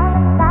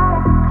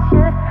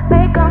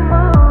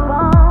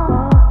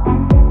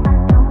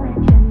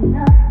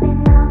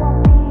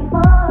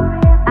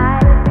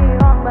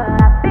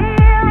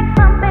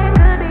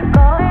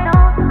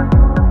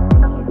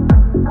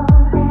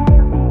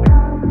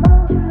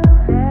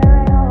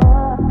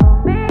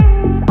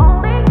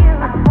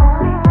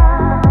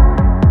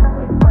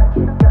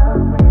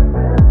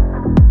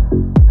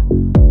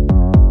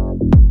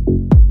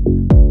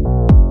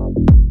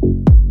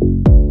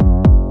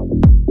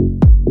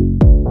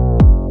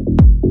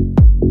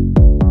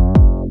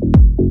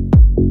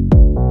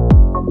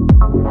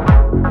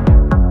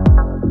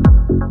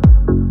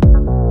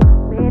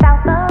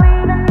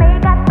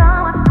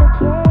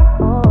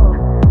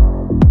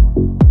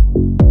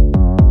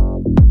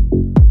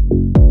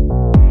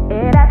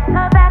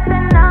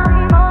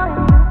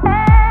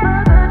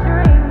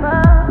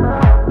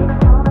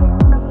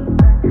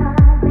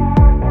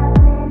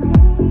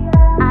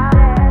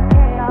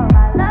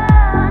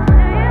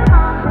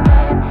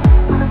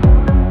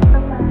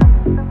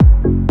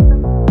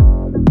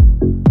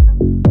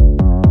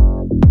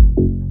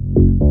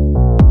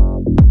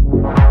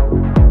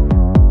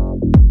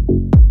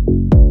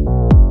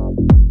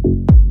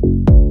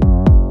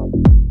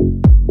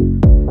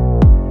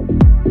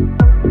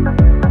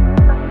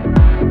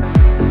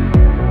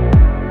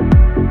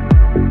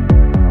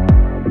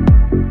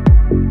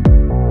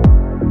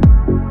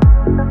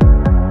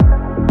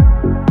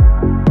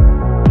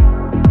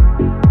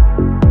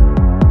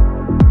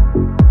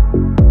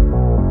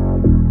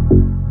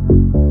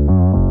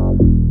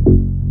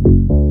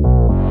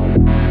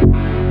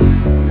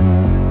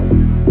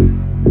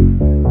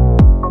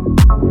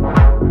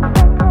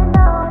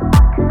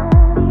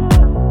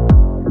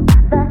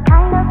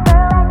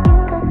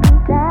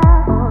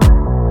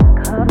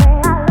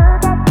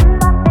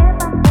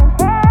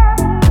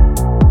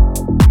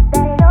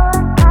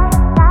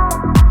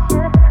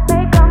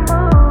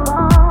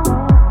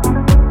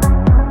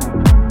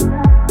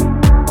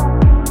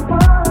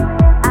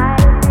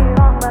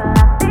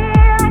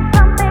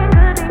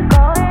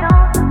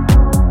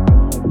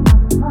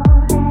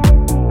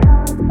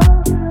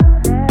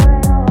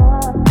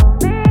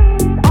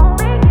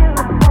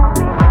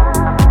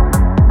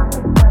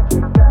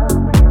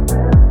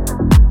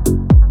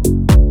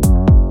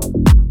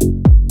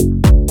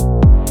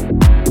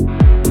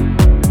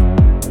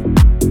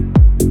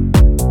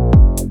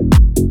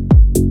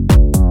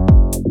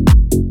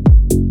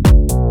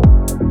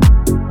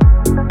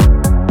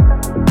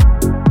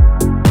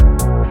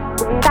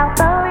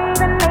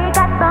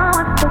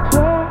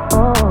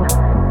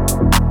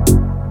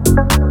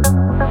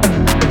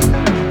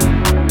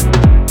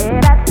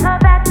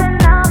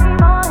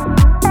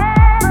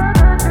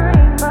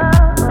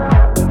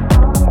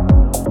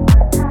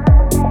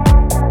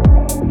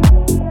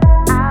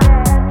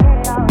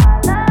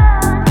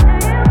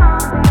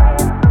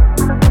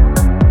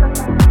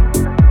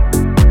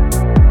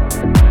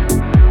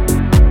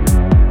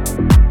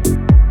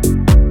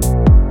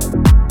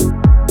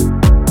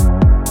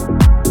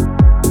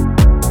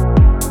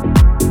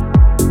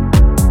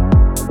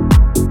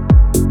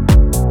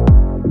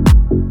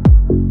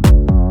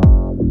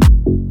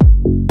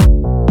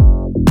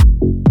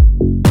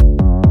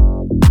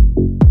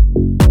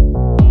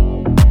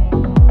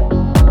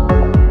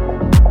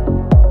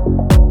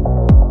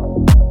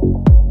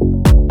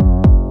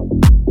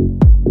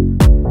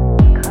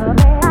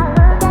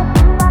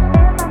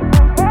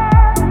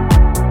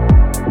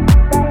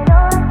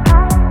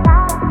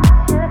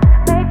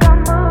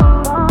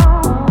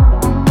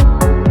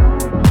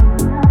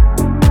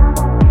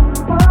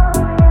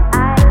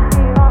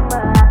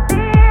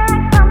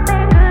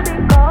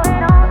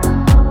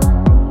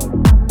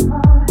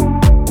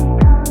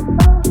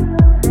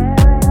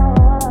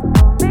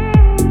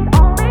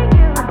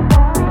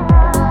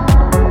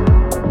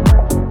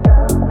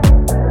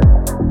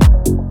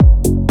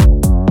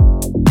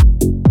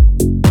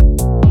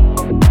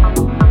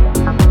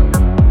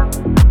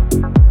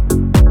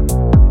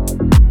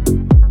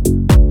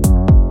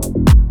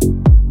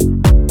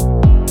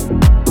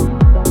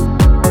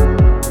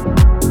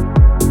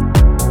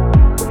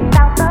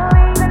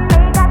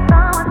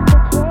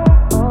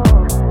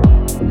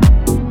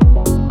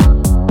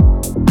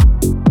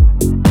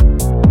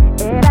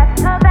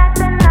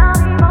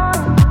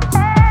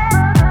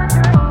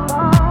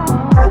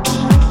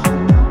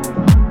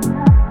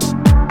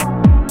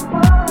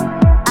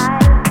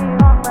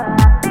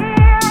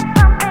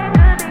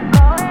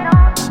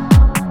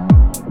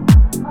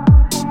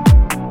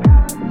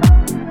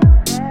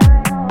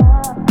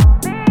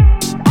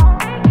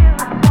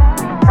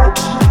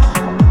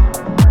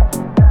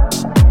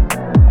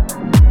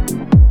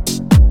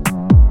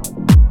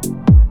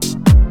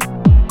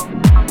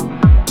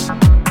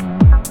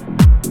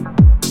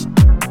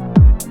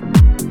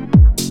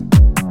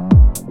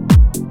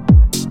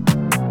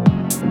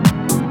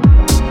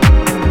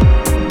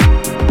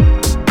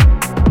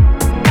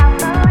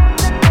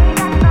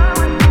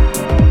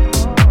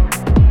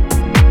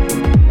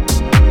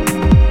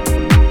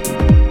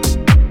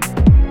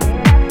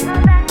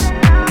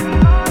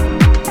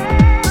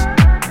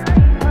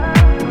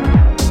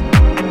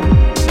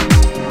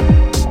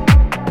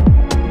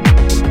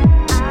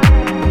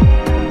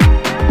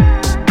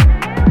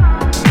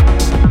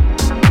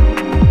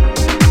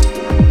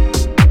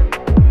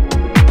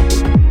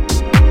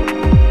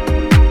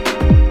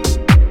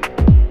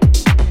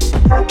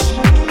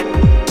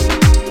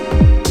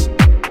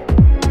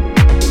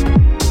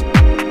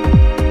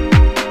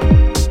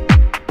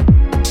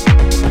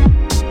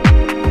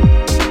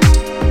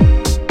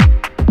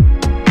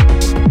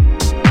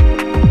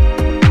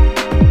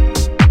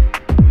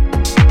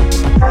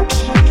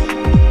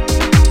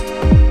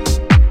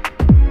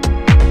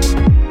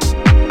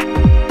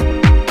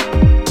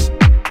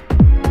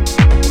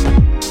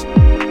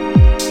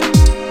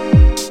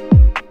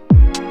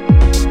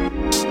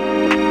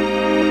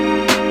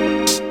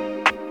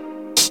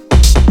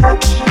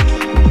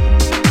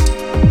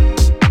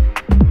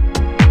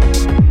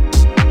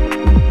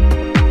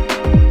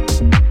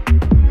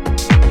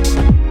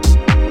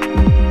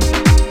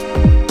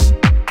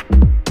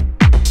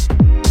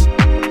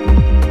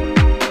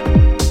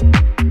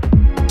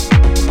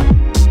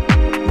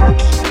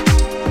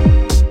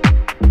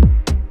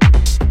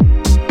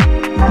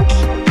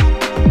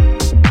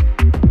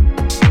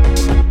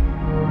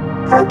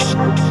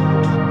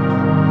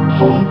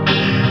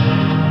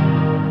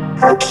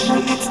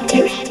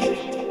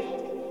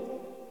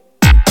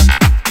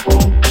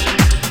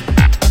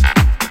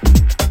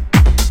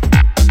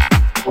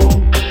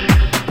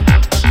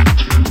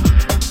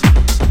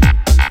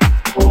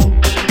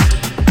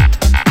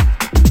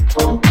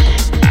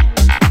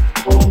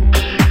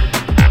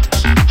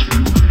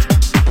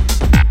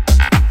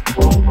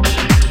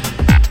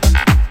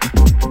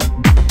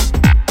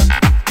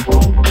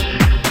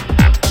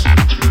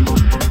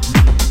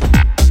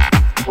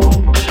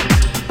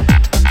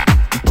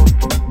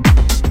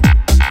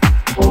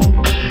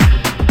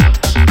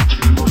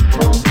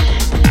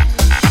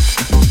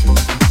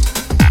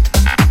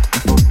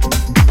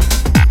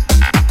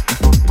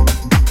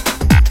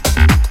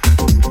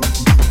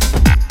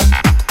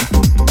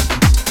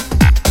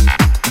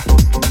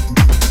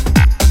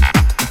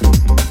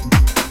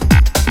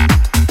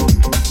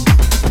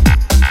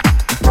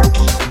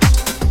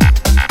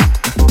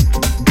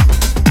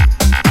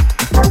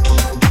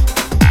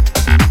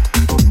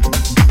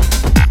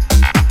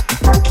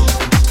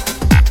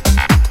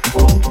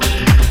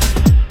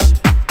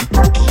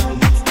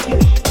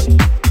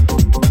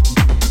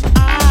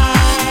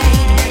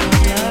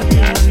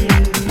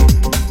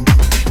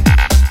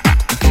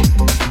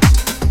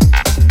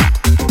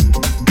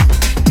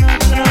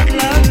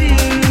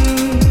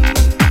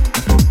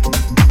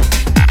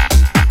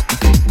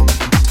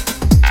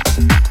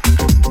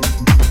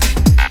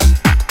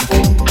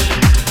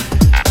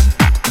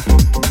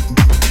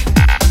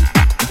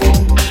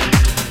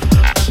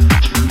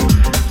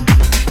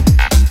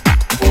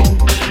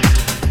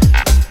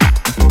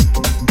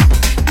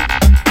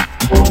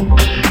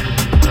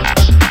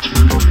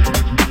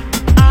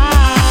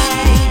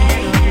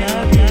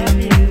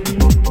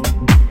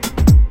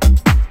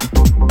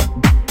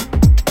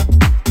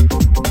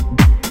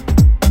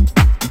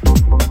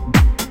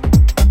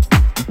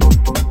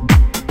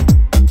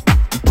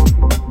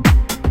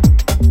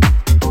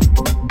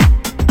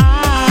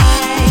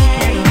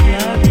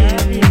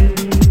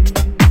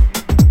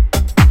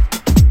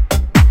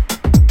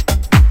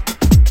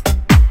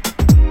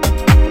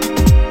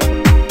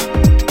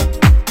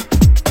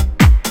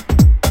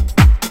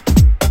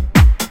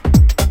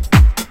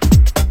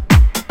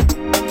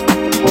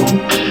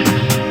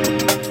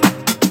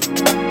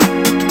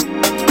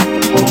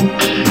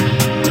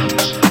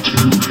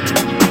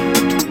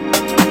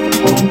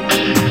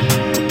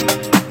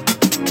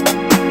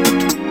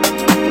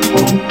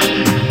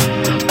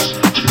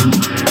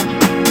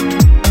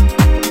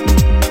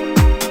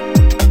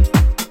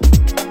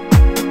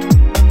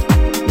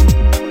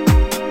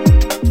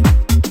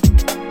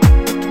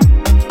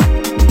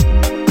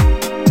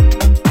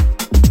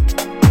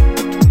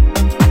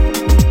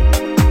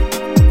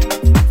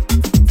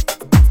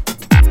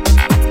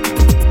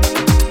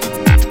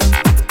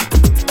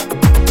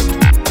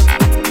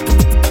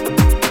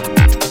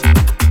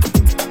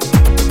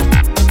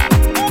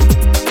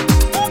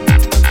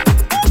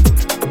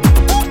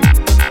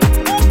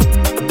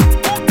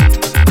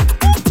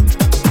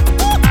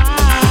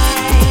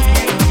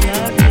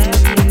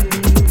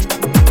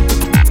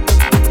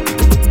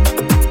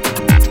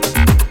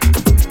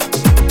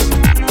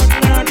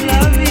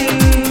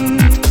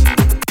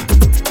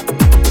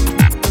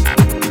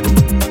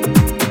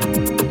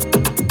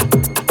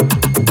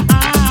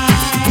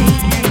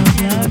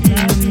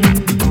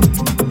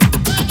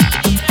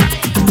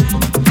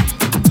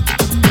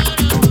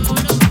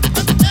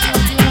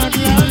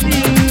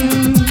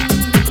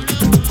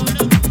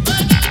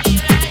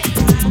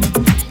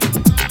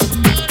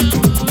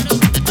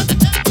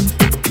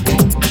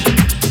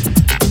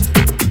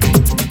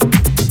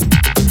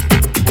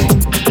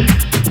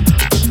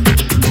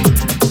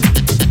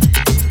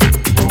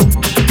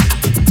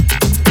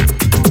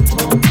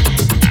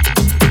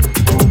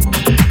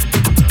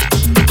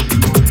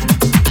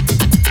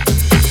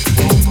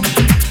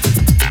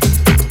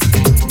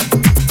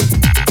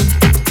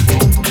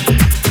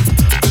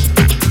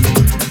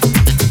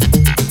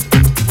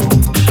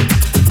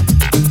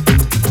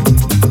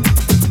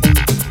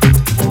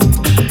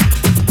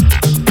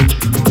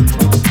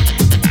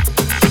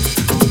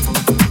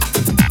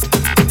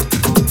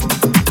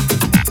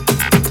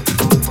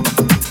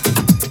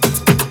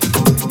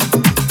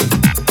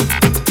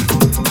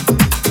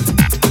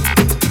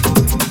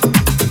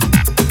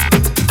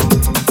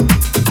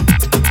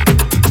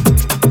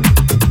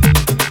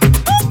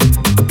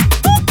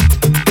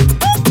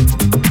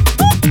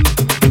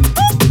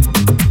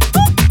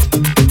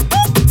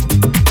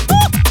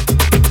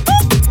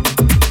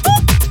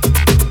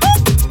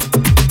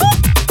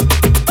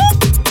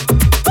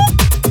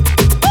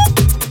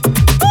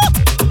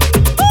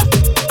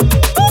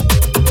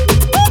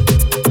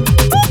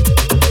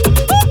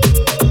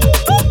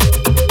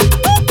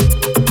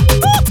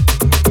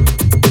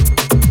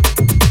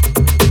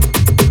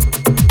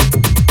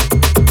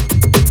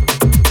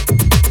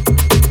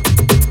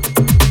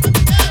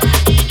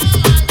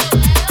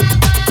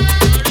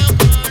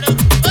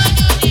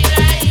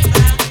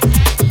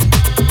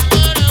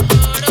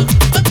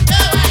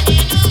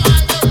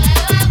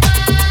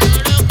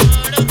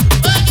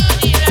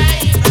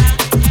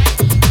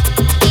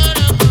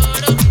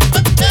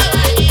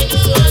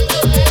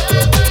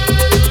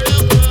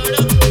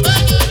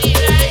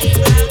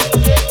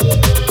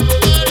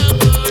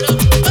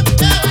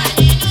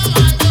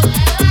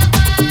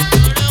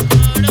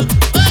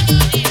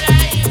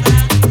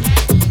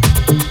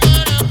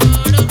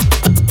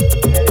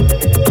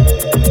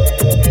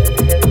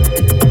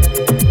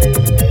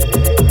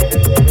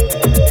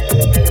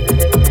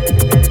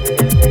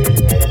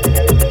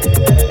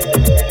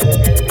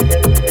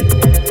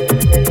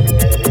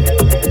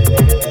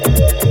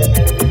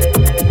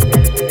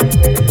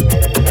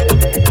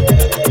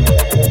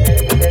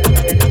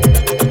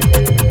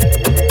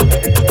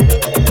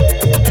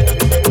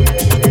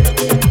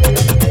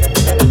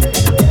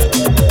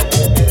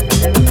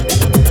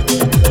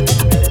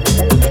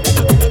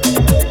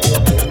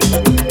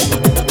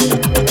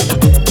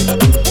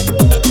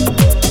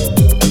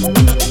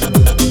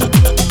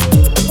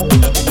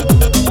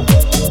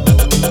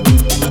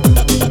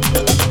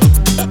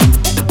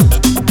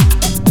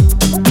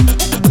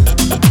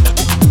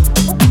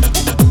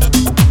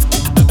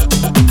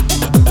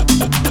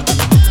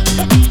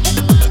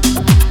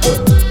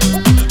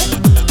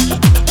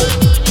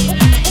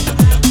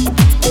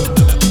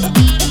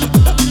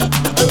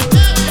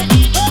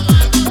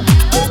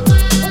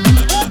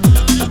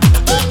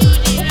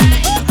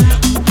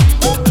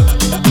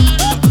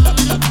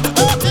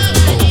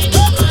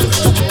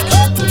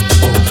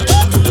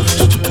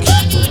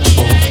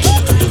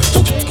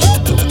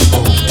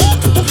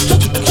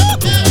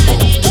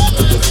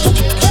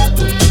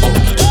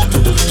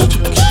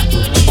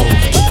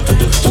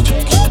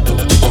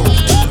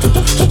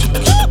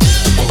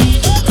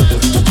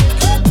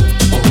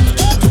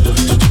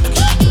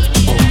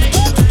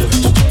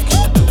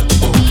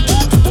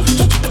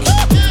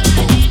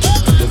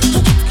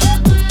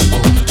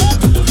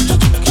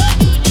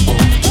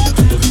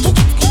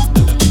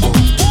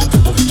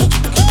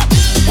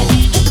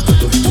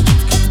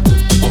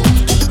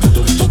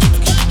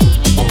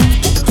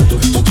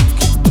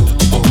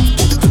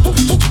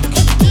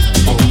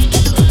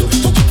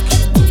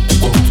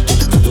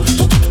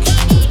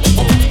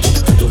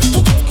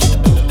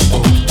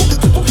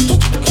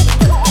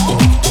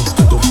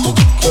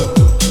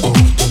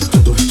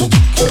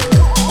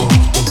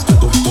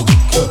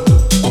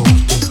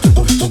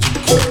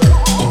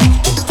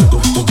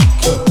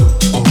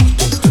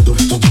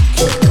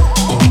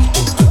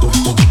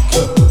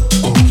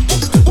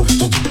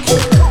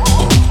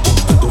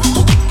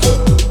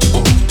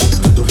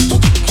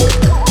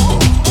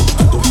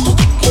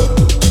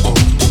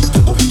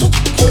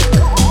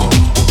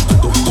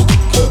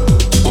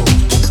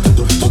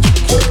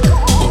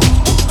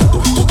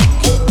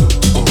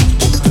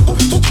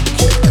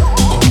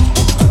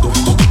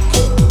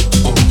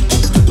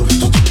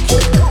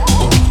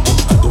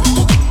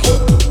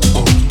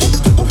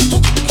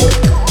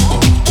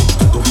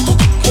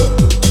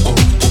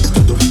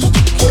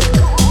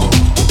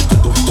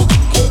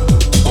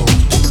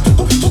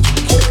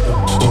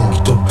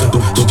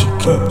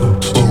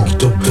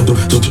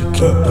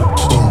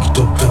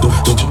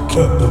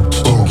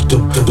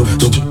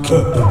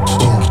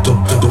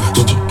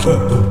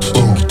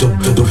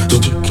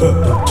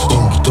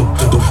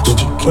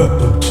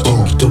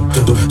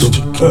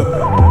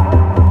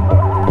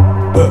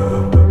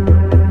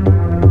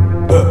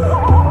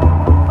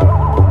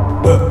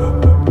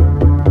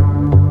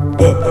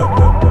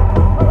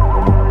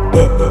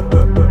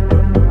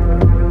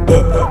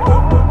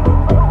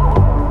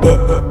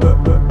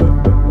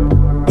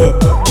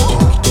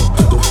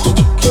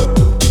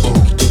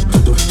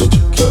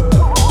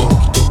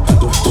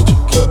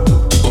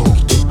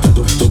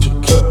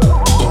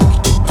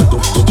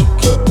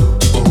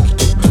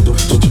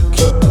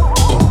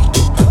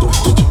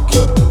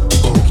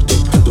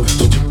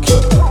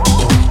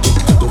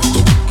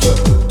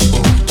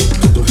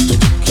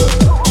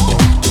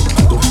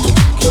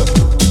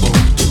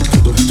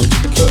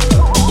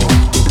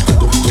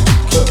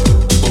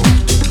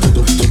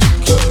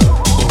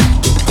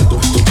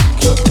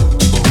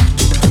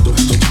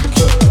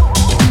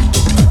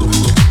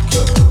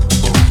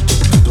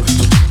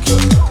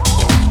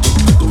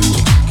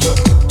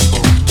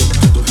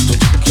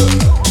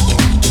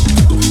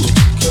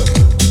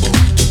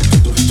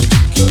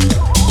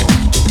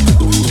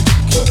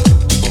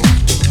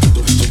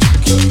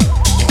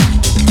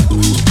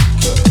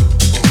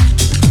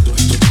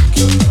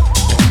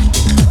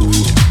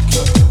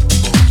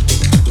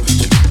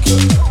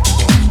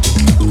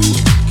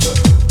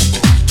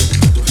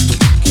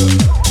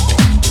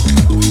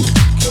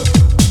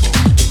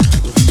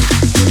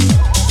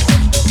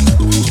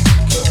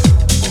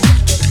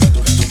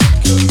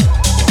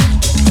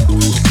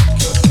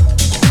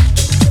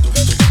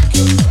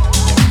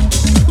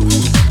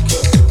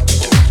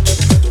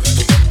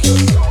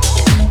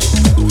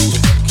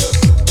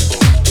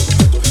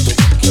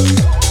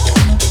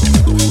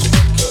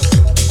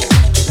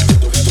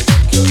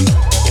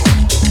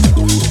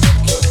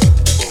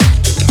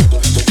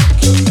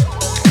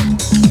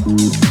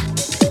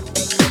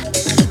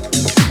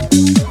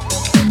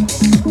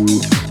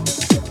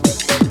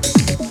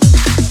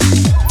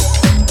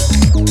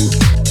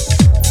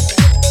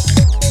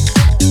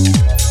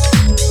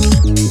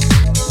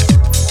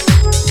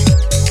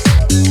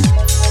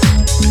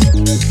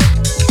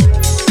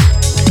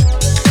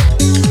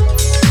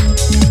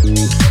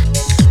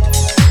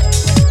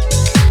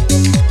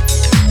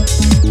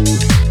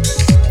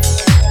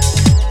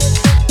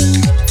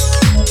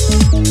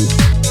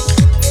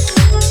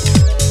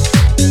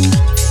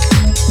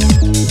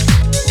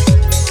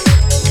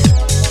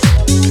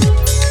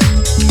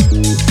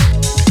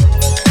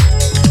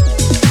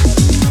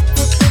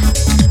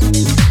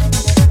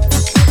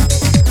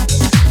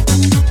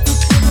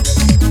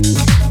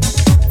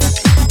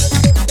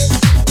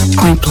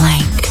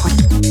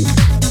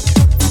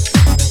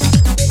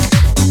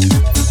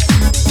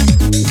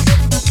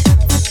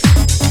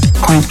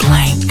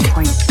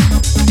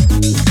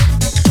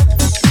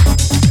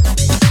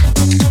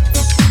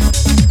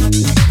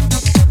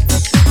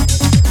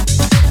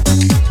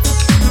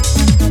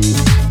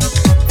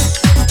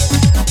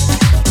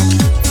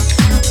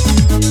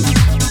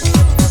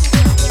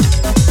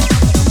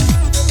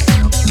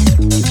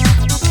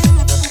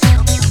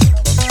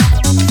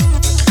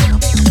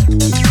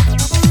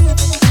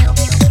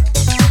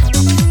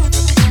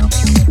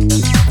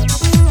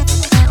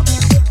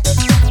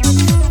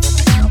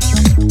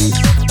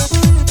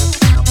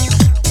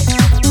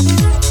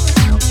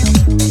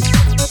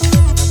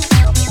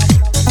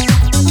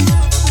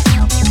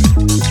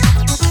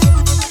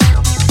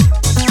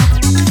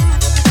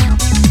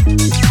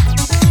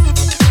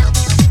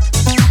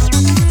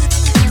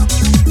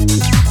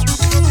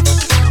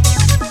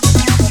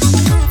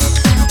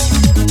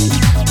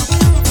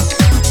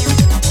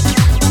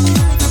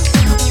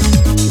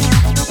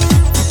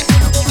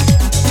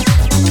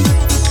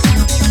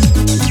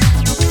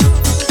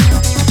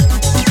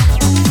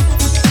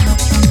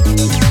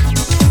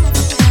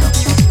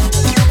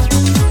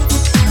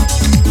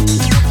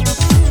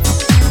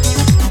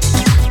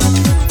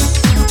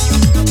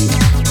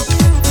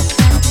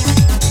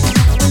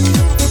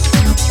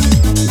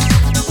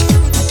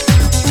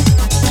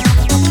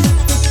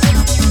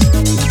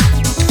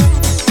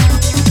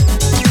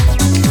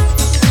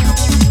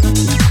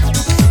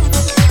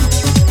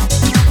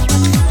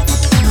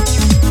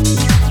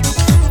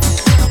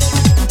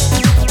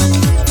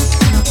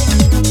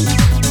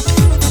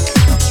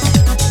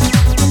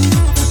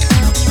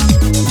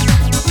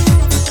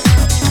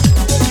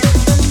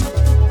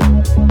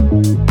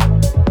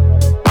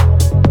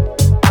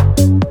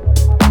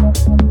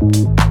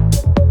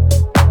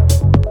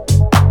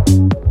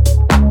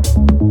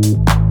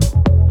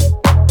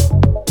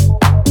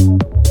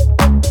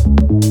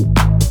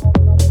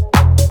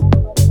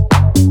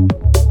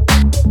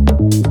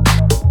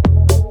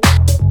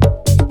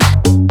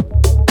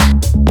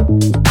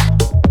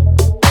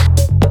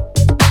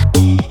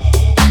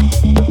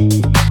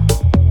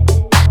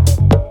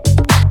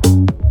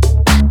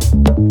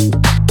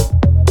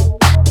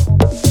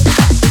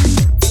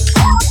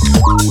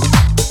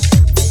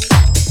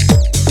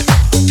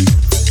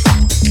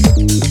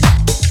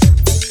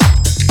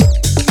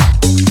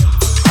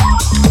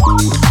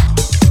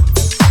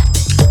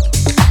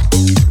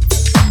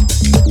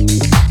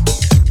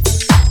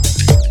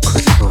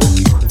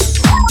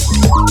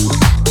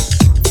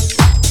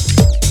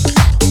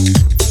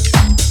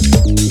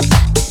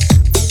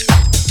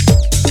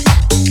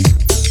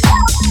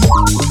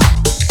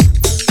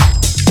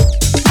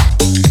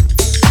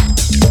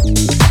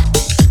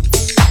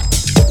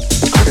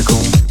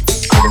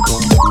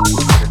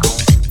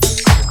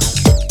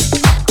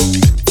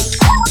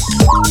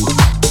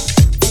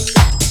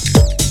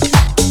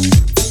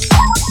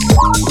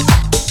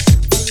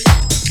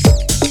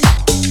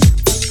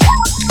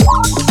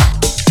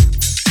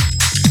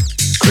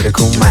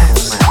 Critical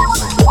mass.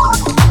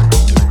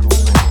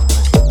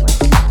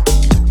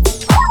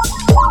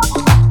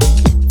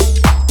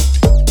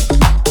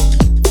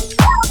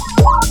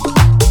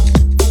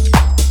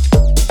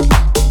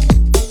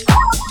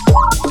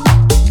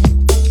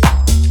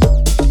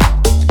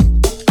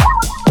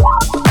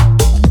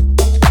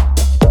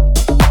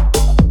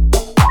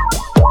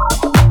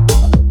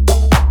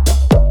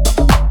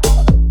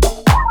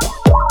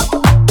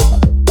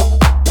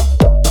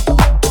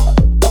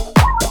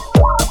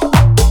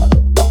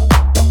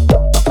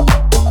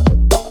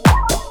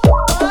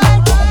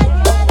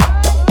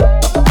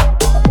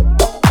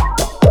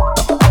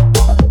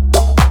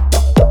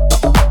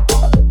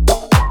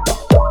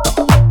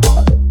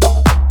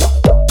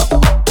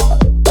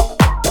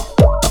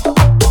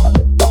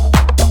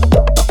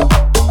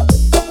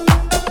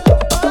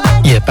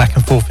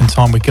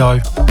 Time we go.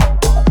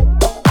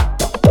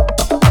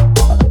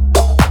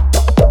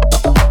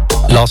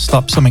 Last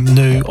up, something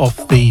new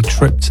off the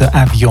Trip to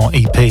Avion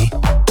EP.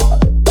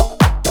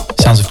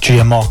 Sounds of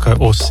Gianmarco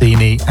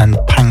Orsini and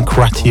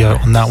Pancratio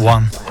on that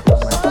one.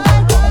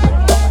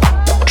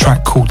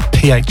 Track called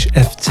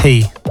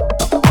PHFT.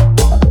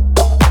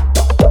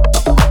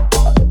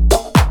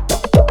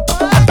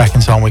 And back in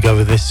time we go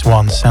with this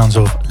one. Sounds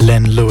of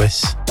Len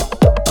Lewis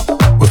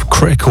with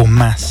Critical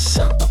Mass.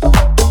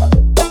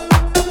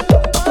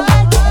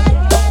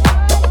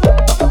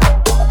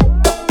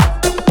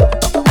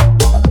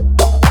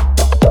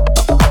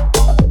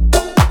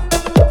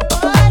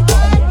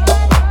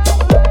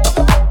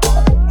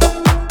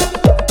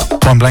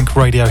 Blank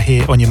Radio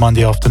here on your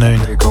Monday afternoon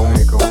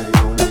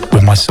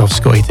with myself,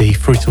 Scottie D,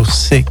 through till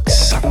 6.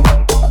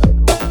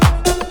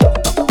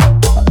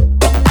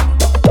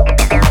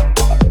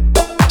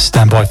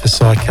 Stand by for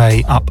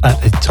Psyche up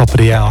at the top of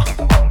the hour.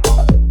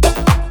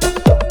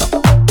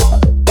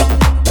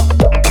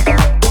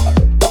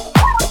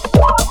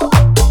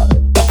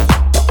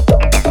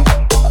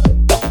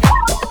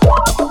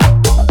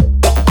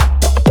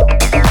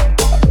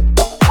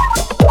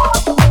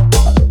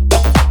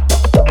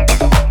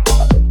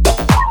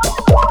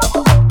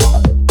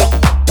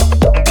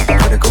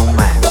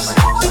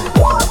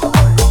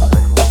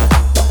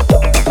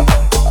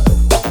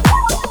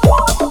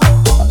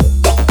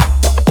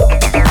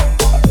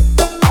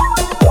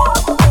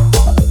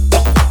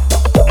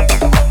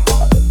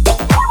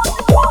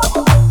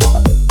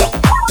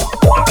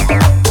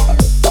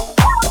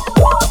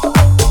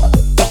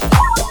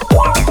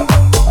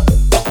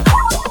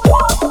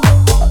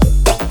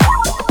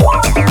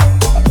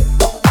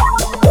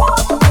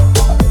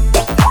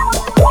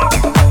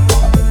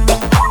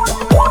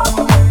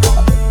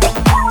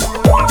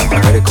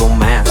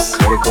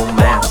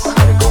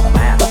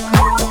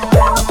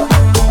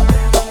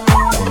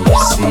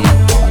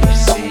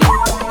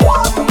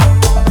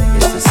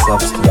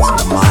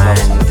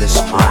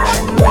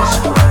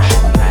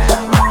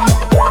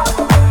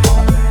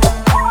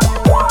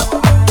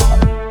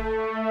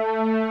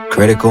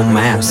 Critical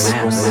mass.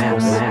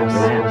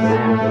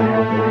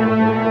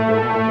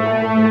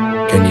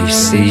 Can you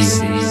see?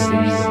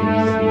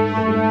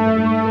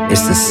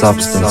 It's the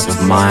substance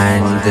of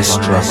mind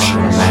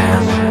destruction,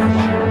 man.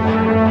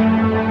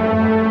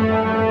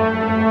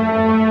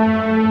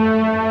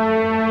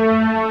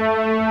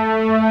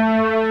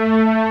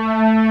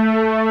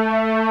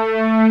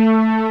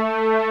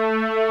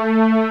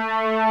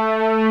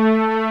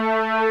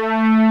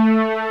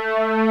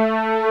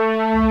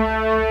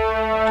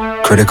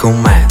 Critical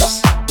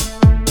mass.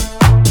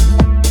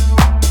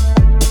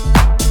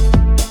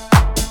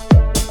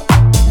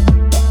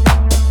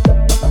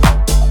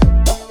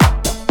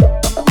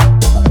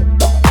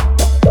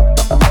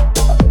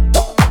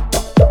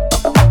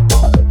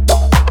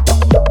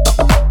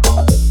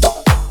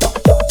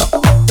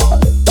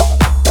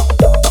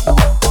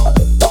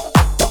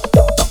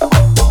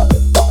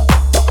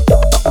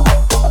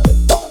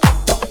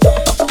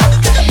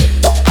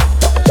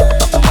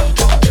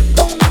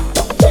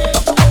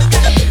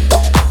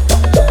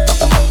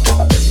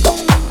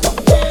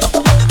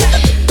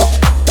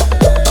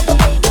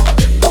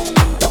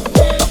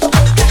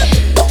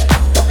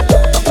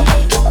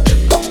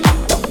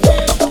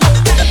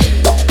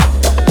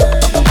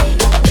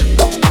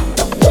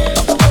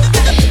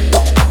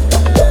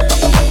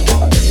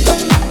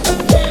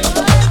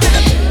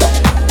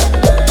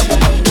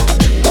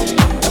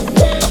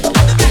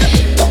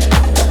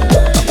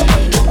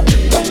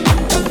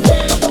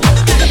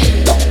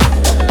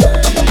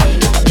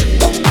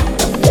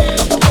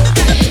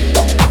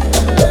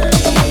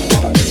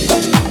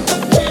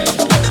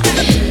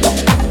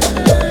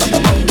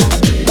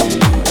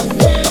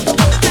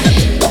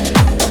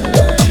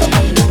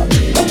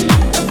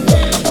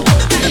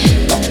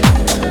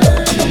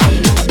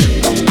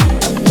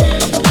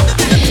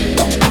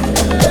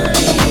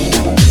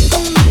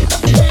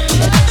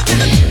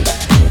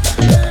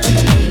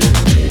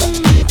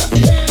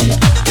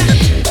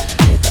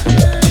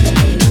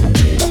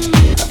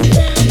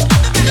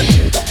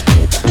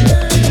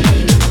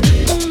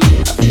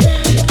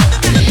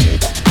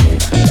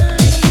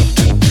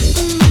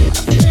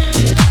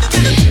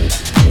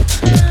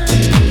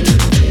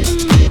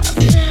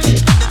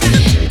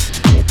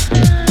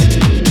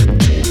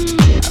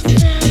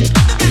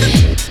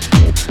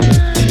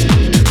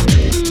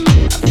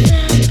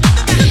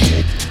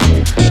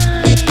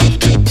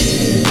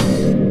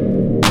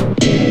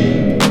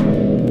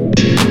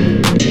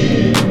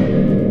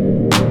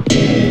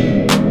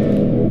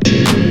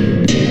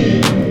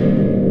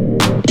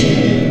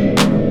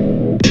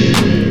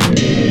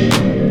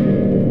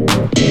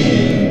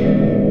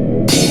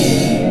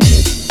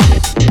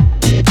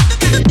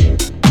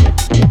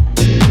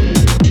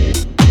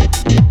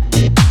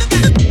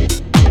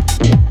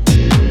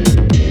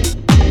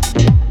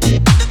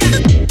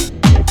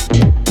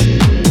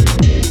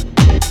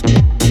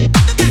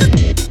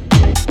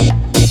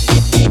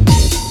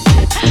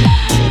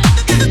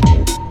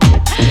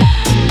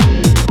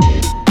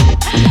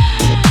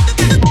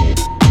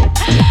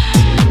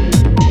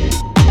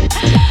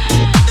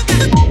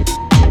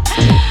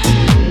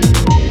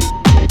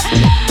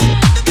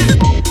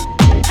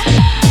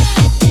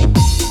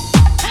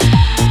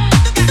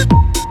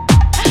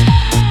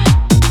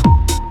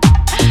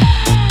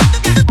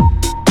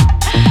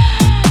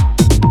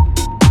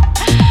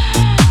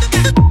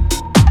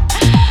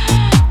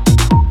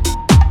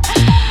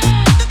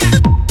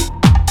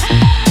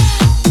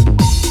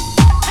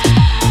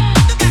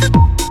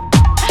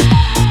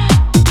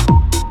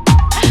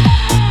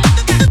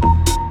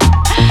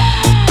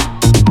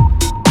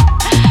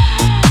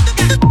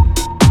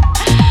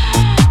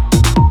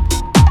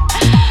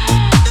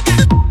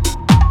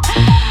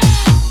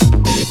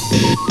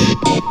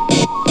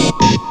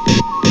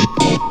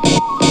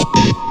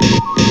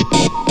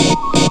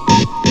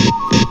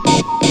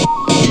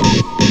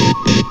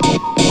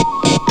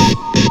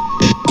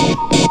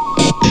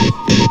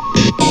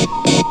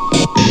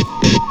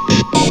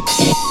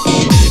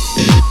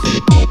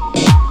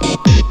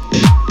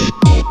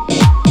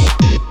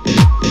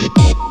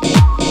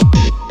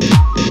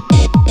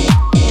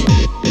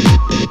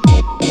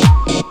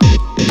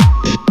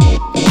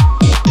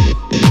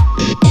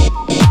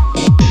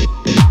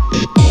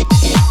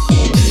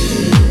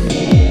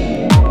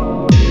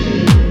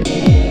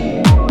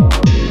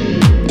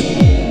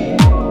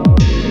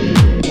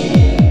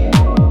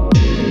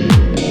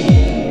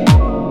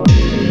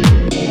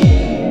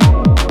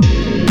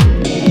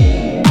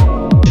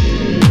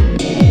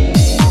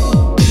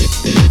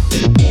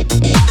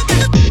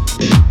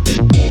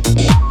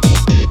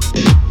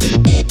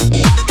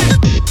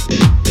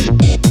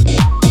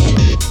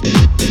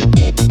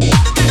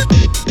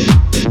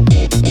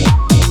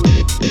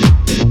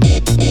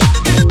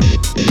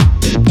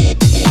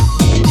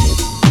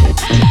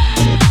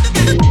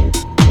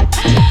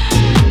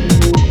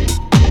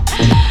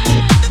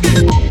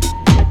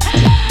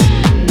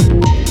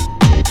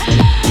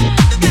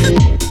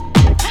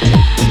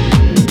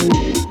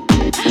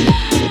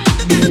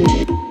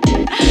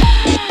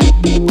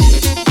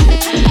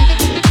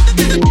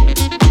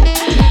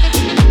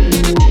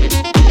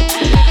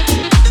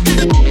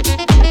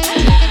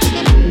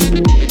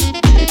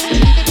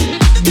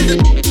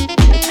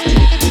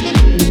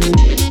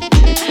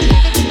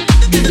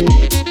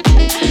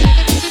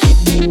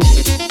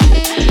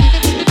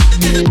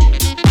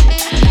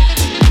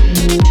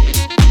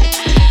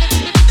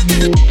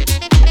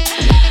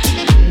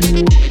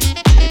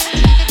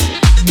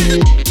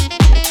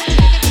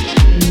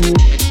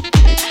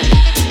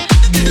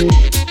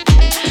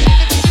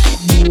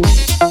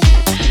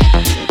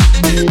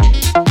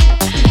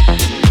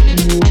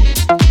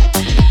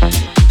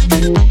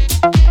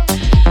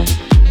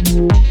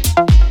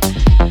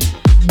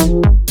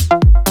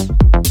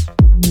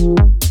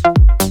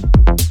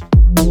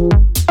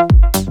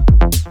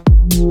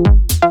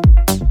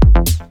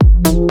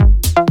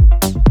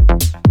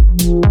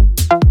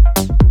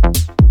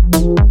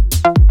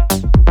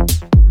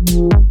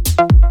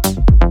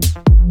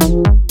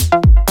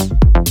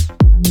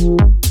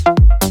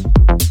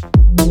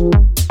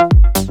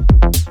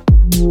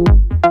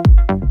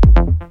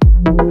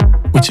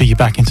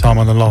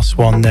 last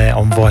one there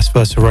on Vice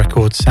Versa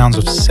Records. Sounds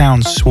of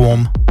Sound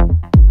Swarm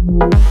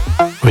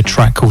with a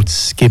track called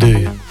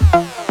Skidoo.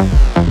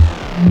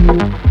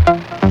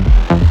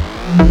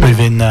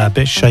 Moving a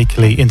bit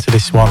shakily into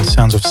this one,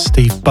 sounds of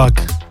Steve Bug.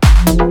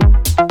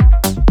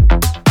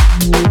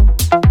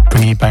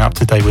 Bringing you back up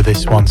to date with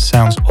this one,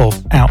 sounds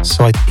of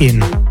Outside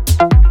In.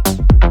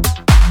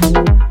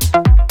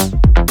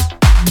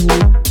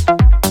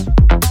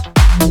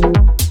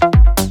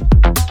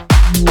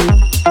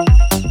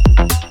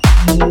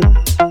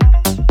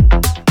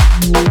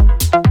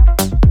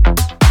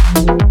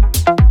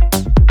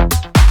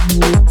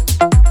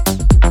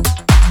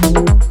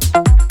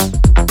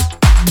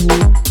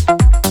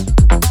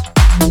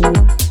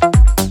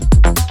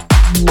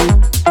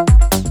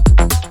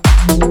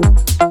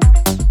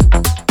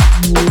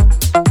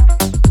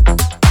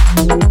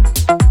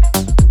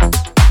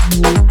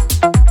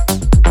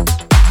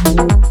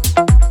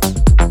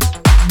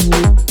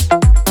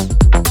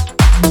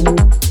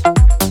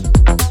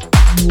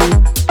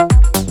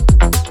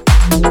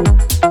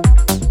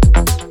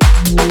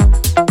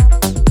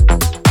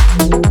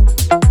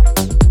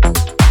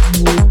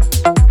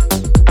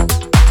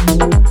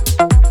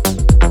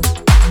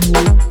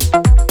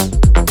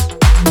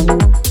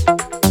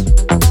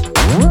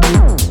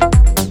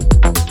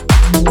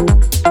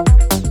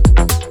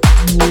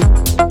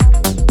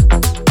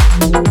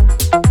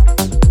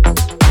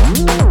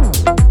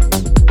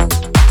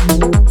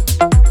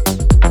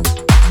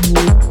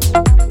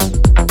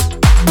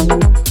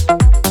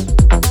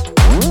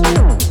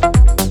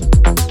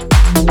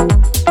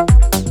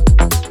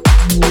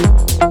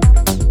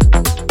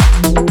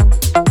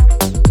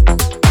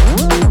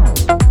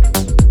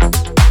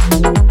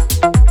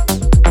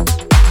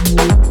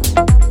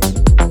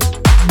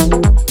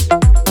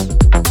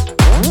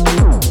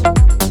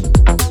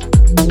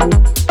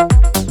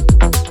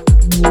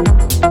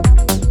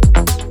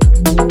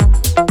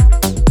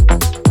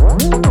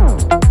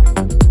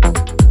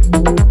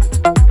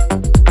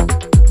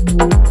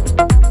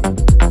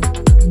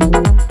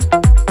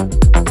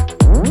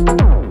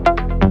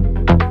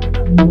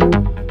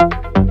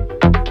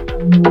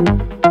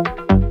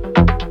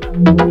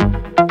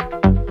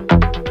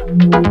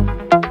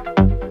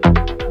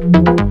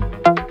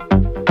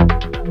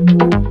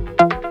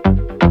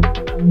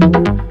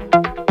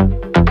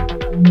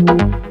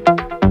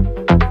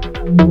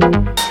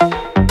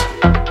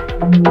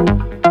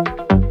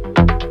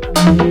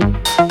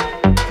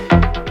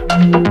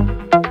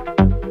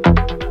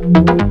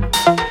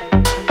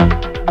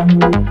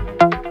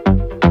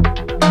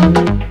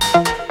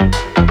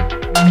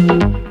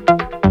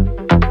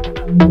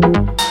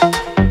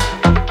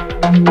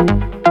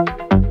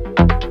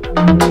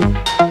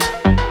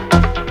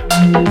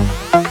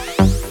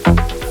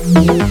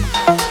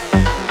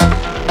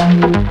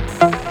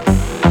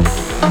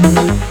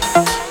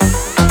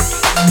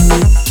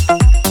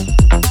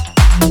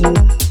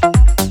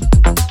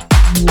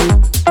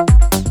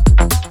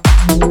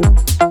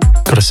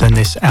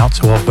 Out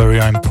to our very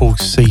own Paul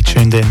C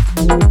tuned in.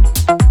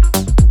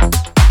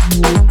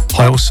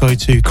 Hi also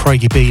to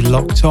Craigie B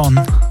locked on.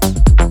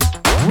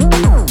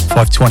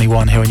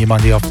 5:21 here on your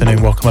Monday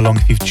afternoon. Welcome along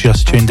if you've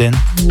just tuned in.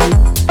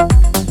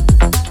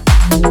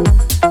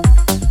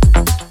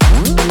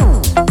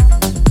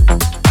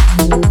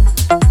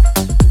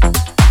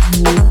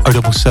 Oh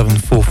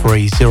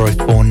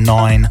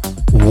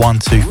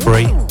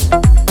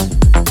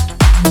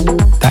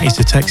 7743049123. That is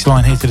the text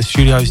line here to the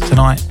studios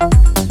tonight.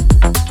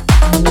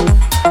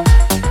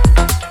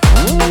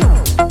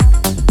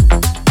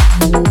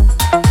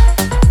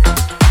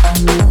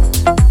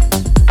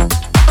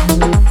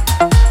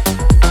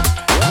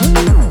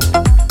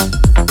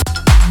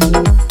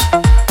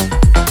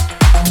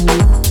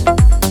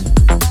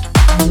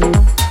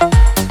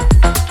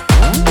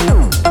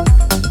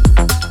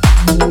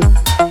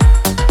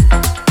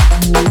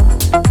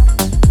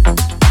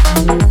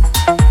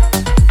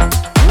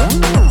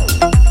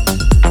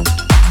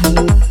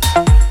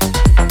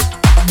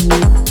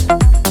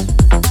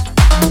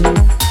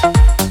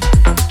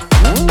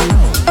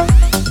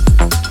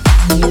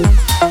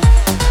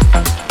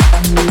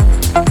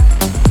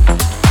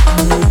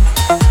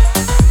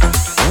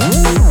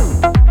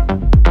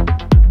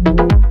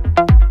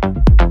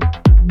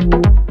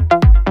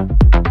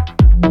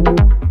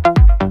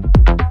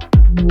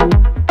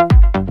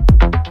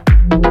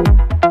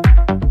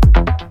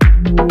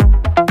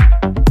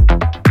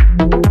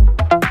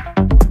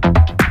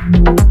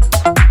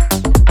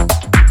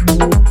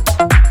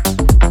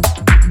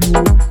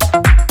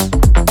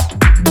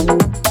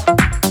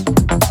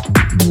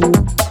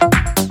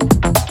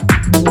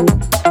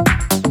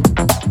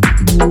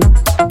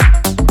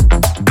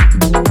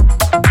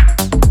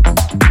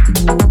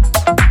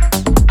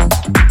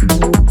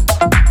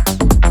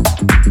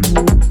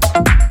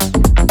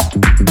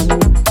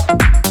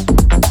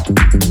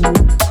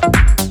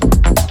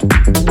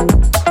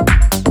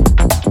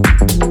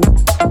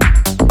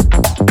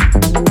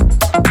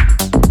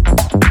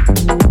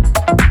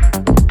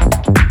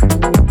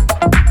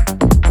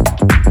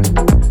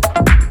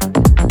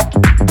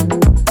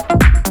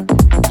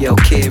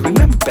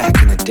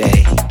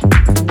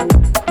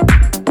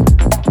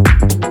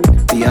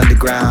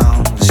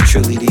 underground was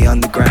truly the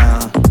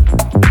underground.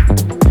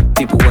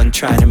 People wasn't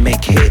trying to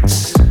make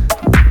hits.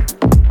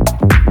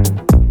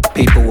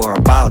 People were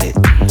about it.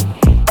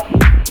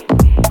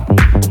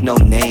 No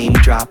name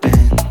dropping.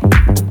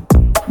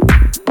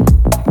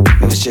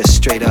 It was just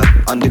straight up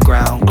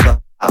underground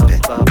club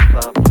hopping.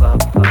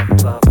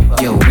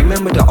 Yo,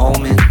 remember the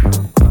Omen?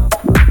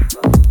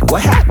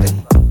 What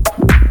happened?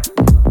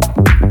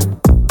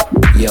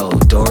 Yo,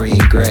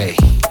 Dorian Gray.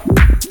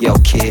 Yo,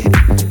 kid.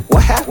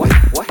 What happened?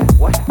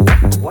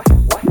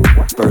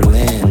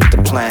 Berlin, the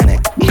planet.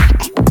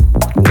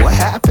 What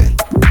happened?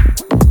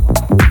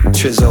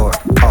 Trezor.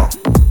 Oh,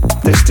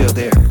 they're still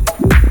there.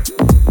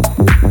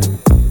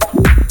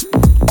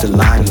 The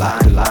line,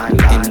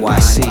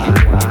 NYC.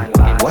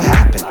 What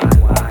happened?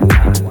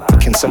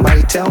 Can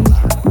somebody tell me?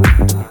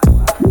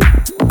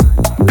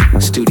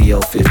 Studio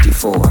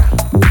 54.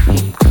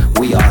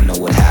 We all know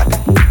what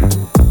happened.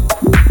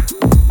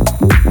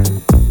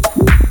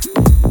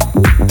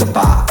 The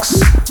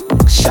Box,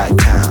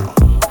 Chi-Town.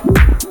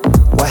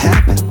 What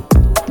happened?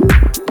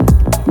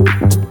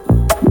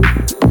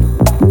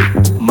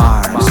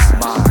 Mars.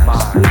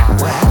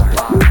 What happened?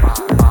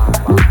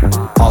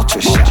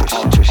 Ultra Shot.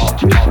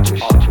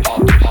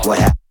 What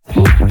happened?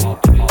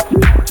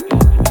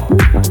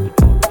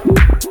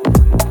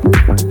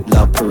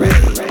 Love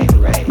Parade.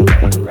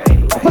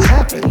 What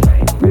happened?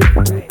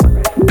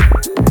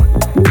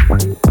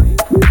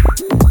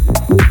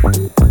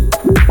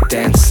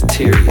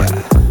 Danceteria.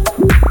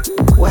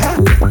 What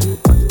happened?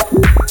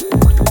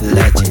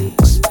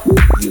 Legends,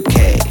 UK.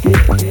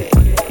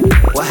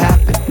 What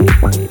happened?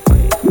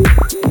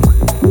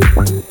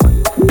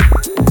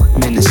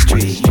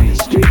 Ministry.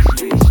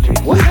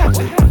 What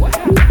happened?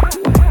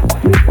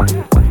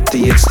 The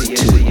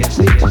Institute.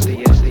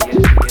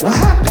 What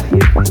happened?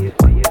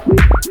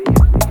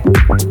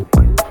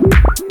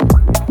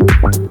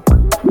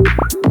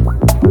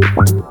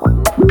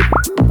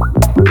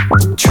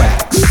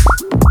 Tracks.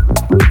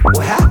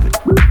 What happened?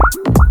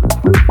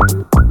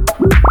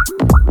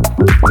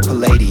 The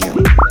Palladium.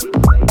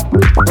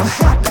 What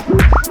happened?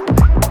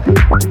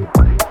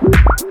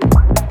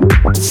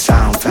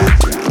 Sound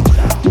Factory.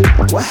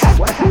 What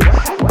happened?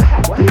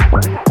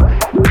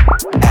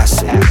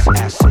 Acid.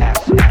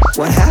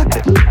 What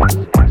happened?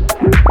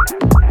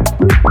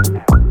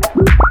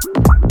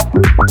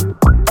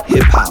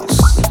 Hip House.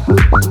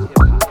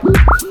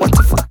 What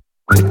the fuck?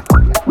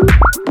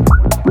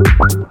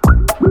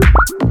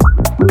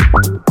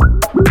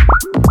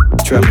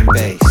 Drum and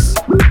bass.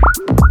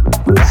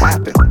 What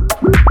happened?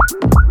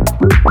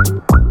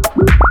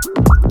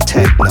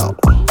 Techno.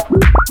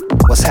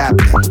 What's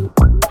happening?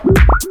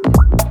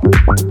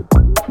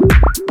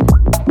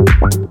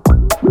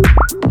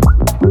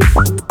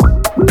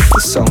 The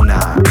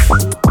Sonar.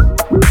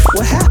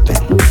 What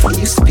happened? It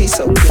used to be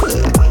so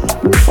good.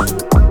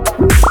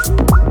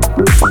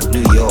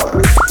 New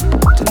York.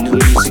 The New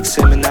Music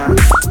Seminar.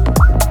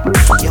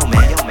 Yo,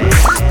 man.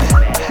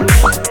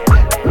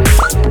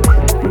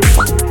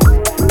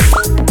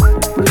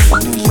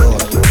 New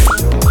York.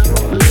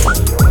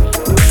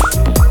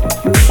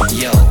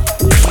 Yo,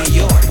 New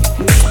York.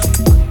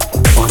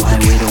 On my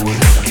way to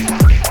work,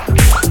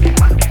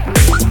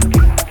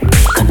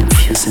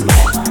 confusing my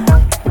mind.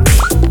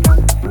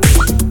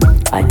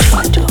 I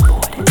try to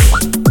avoid it.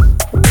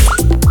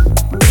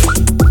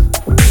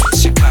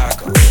 It's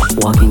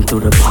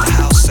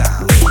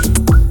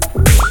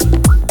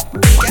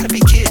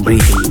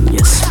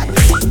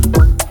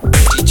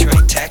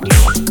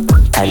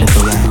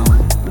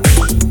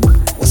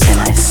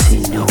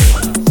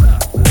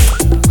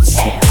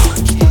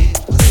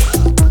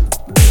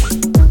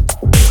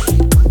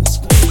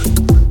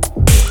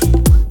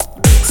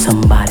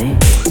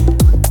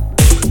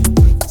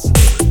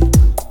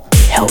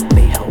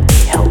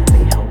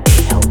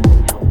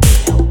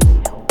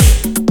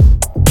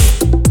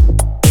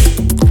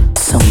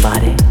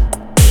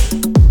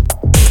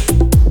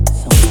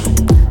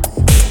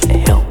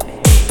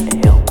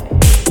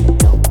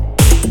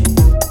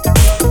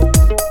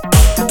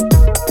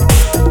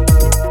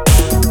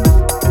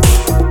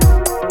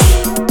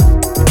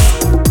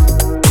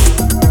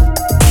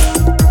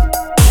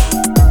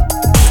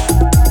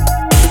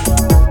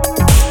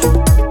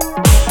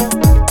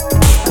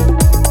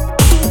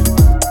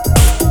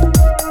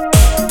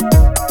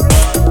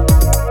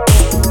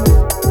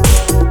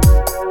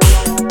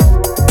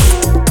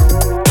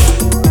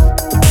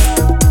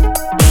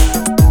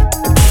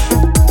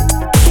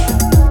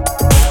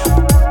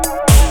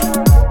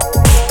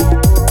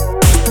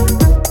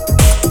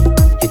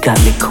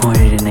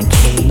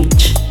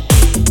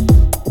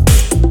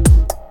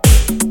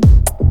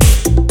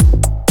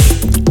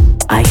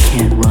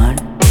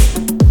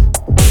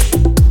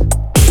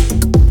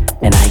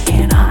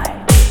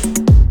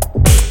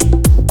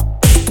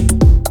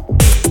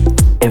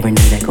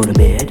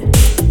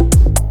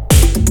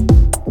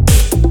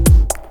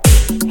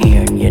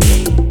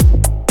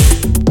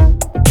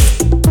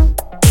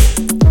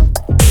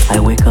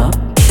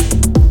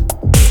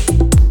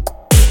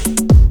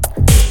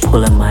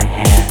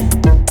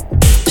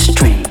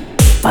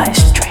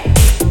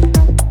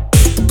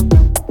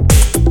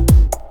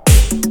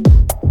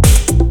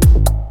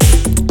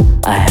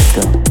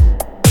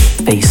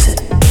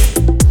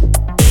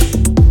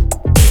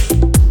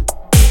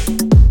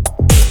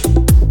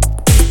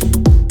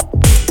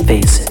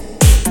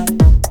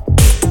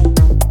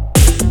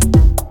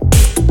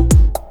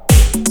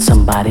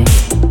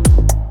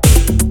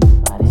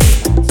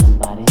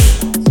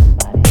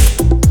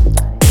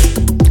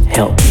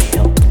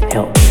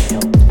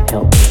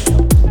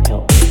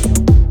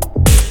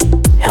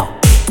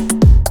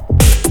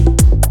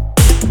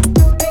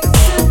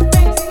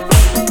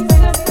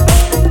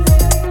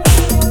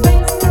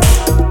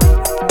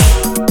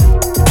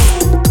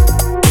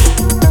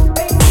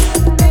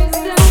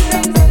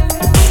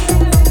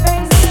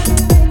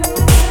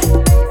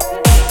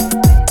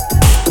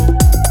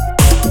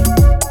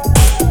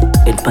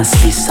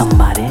must be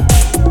somebody.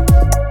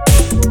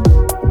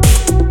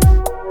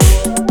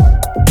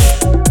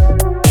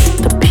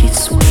 The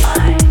peaceful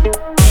mind.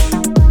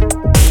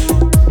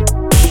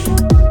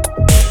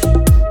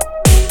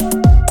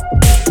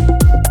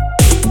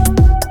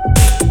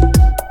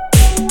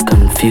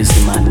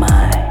 Confusing my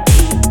mind.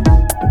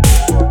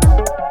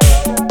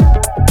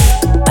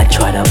 I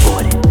try to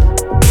avoid it.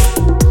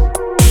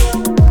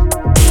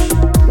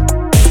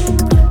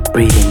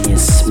 Breathing your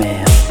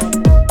smell.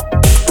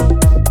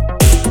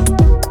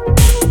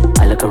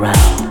 I look around.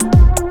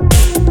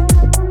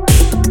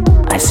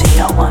 I see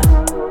no one.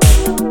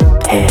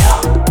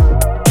 Hell.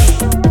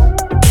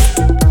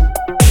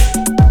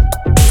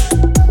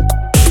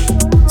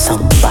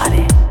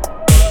 Somebody.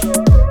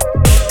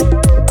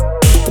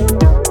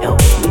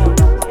 Help me.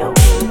 Help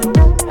me.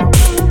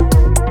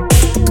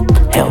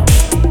 Help me.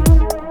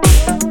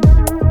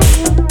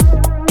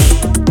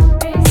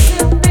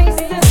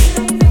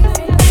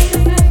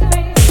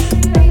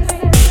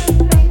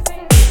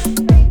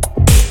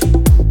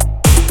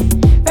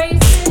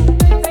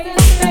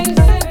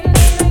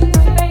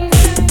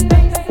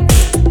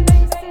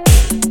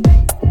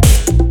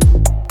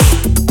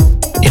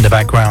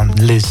 Background,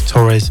 Liz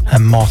Torres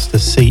and Master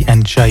C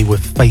and J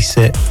with Face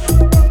It.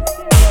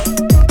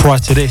 Prior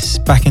to this,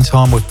 Back in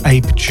Time with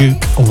Abe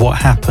Duke, What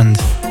Happened.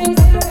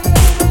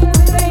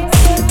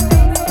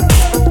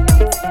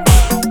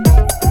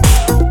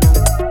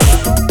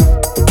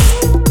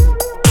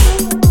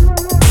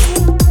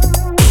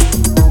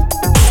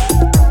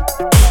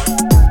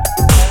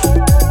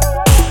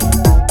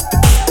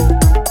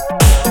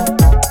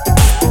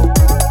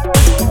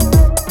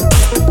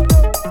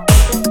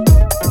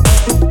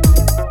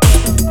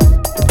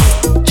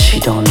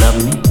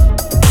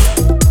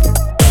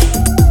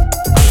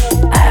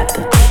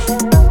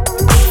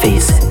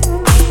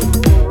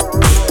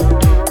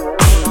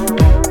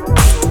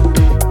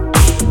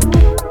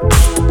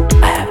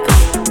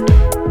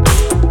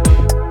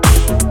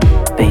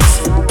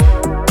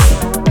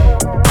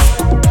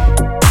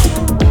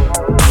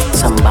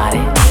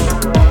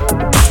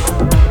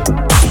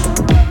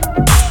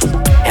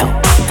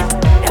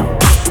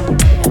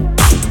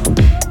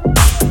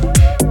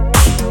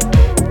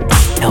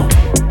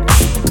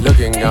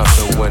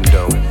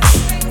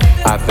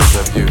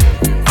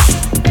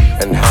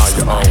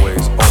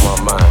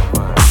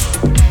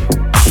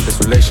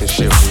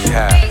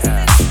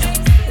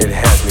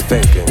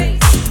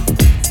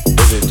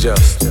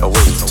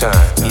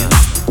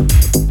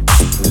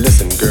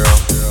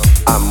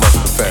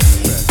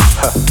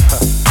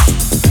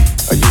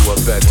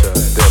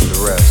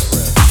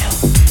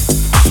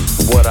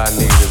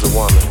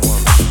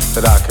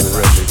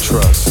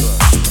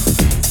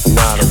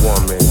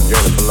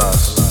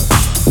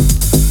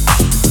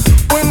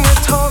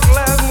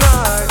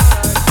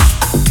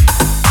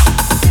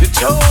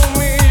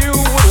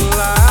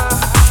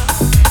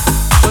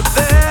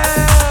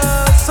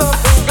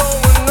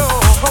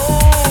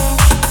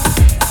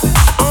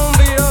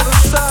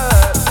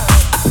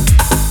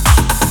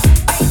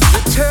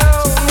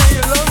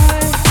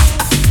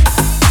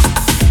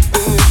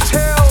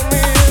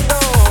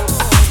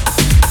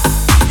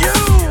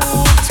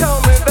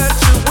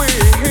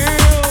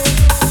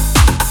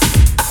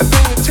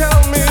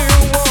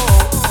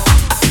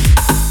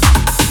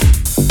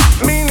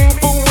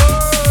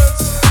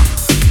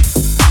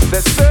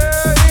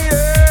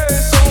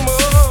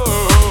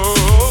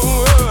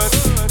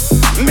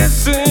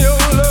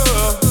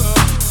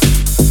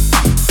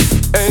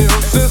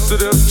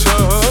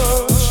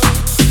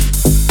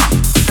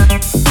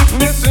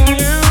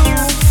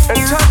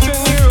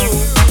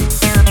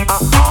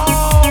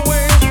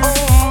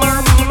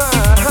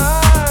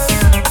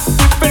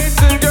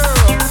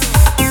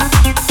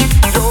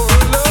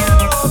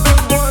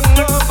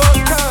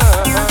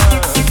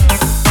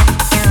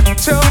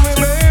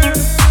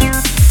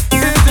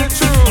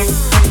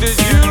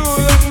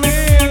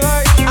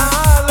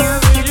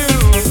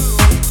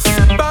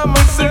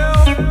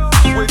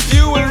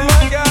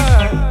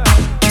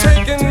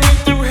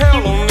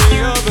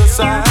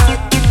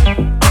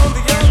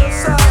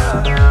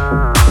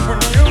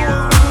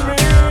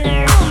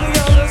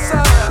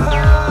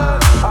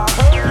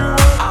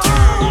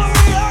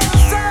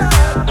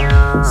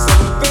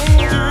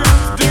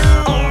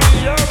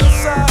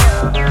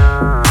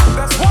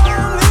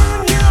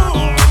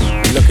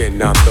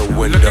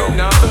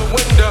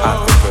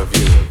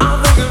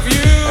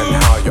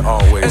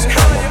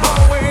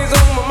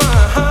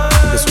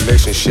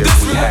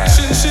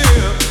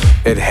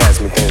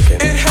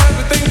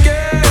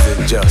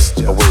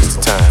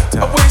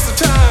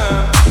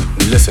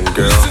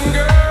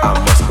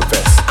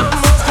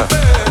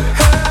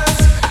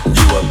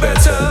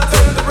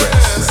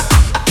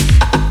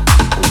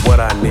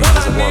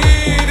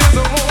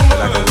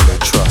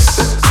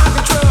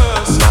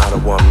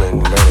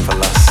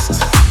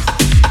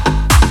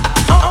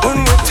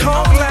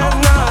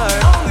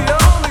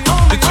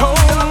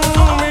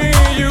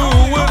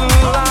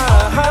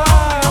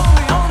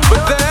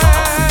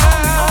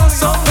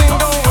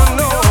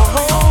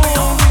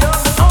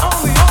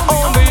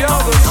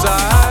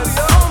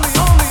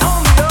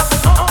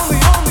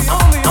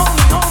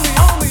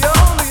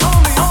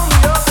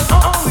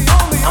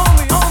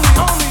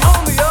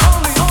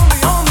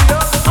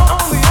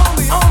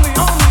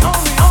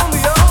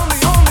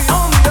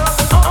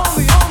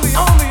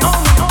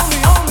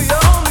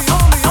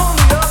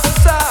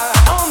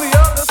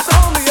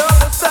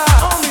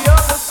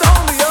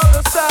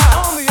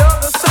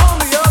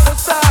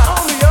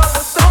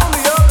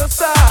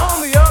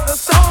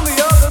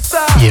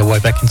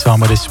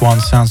 with this one.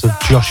 Sounds of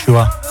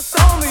Joshua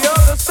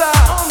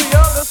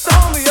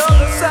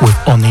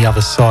with On the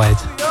Other Side.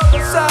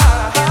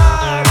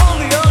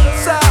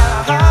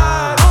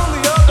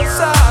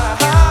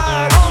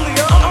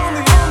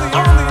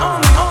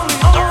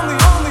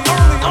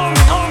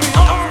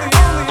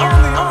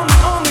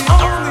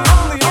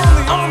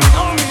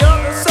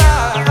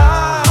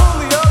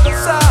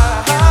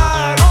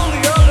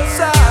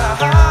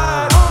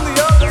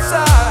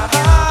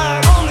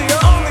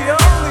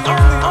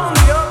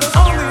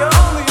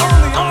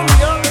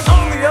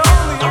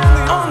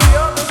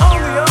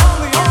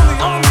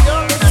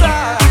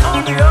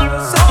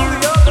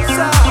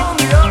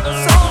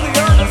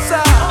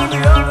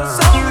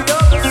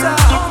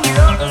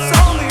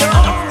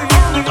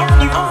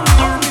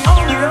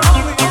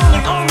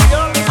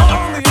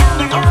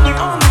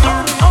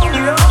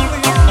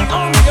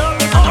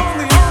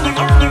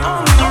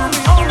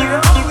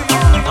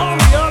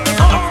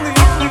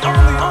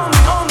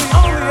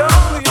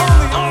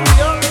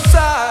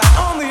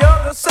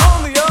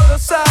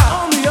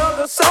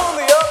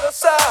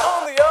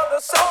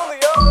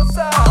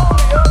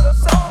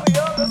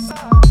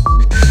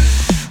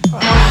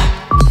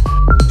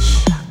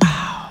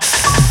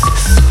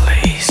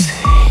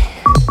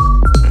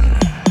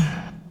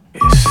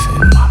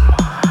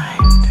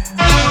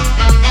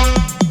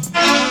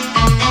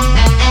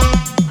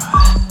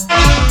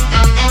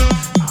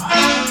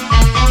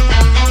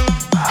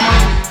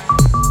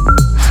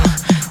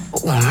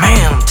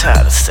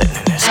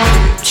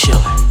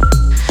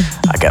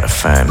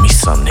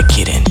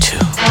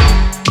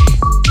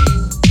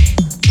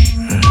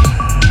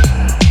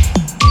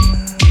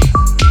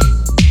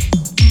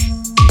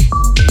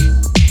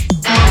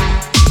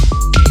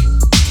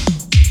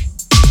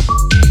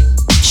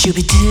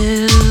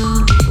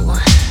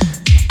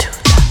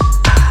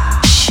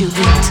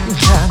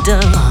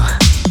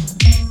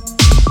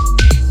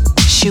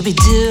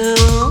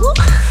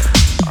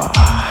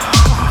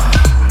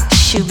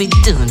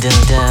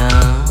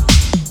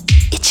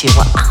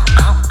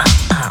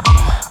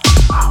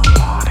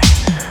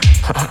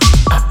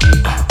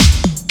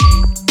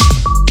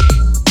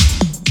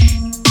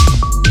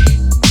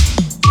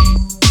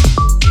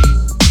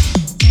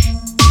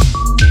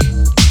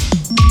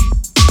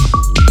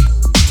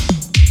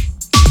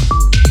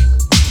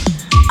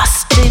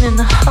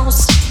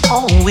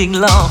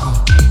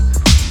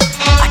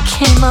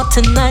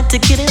 Tonight to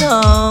get it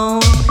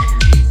on.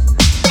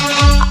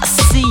 I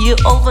see you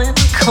over in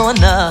the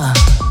corner,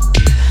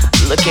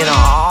 looking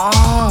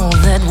all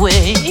that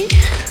way.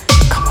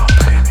 Come on,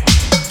 baby.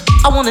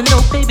 I wanna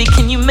know, baby,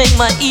 can you make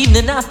my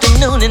evening,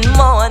 afternoon, and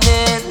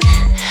morning?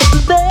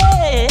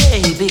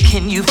 Baby,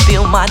 can you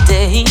feel my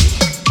day?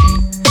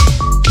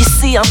 You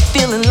see, I'm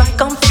feeling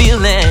like I'm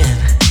feeling.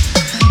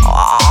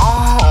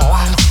 Oh,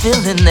 I'm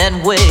feeling that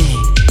way.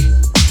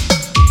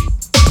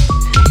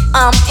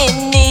 I'm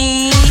in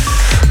need.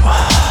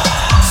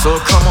 So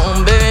come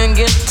on, baby, and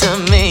get to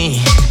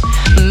me.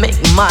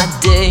 Make my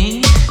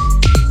day.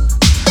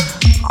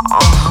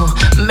 Oh,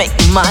 make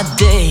my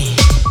day.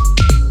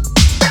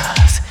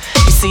 'Cause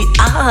you see,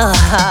 I'm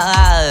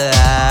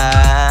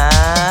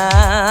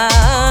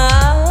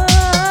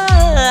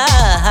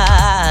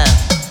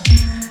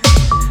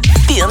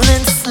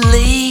feeling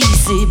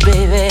sleazy,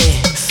 baby.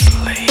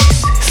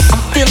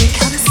 I'm feeling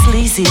kinda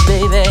sleazy,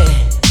 baby.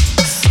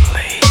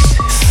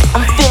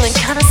 I'm feeling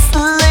kinda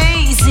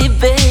sleazy,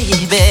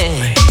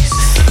 baby.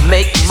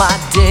 Make my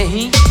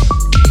day.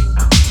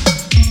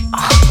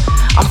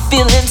 I'm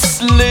feeling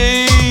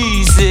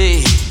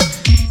sleazy.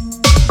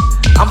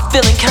 I'm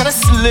feeling kinda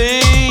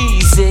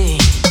sleazy.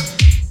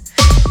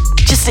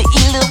 Just a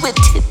little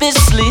bit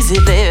sleazy,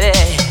 baby.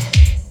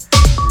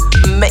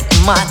 Make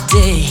my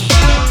day.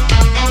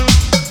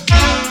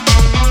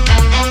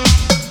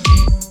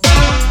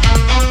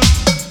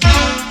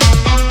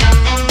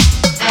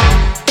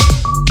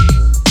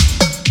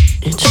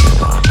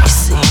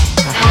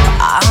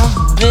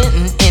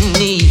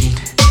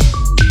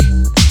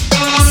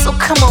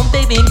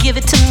 And give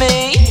it to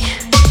me.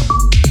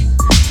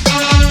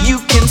 You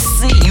can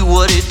see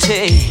what it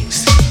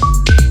takes.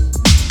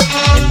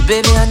 And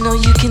baby, I know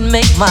you can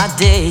make my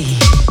day.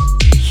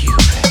 You,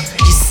 baby.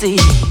 You see,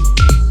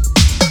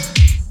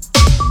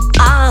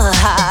 I'm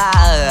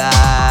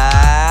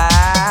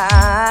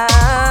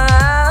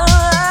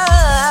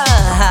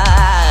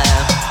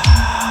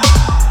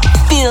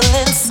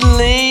feeling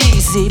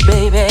sleazy,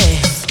 baby.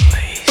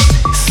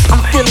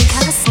 I'm feeling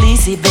kinda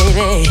sleazy,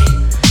 baby.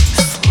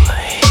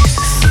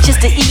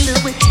 Just a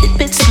little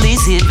bit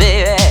sleazy,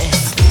 baby.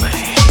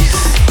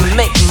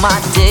 Make my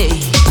day.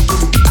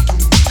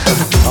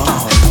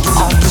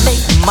 Oh,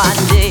 make my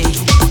day.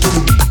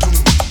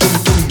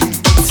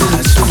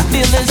 I'm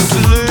feeling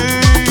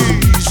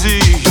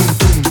sleazy.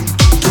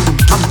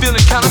 I'm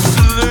feeling kinda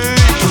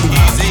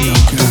sleazy.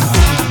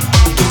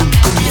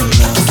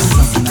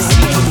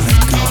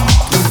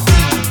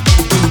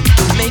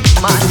 Make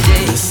my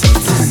day.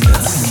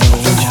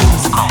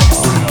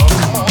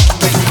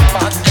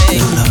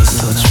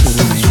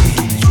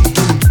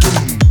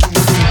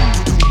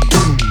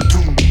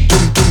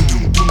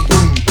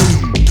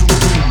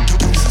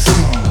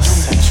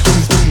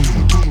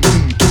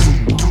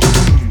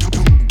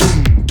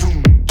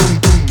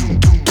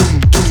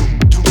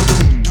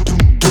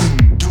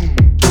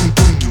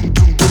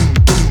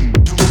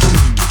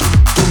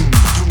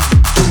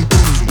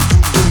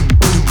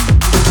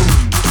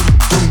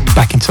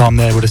 time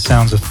there with the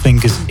sounds of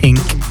Fingers Inc.,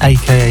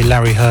 aka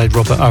Larry Heard,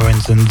 Robert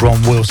Owens and Ron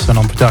Wilson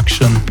on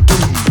production.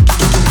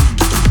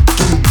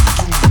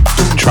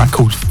 A track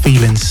called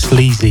Feelin'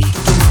 Sleazy.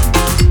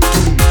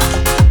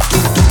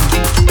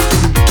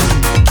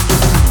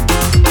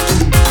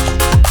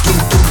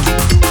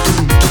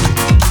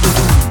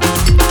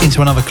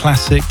 Into another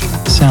classic,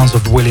 sounds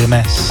of William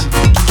S.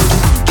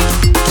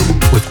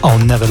 with I'll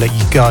Never Let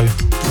You Go.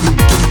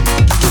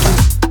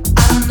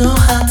 I don't know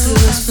how to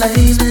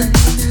explain it,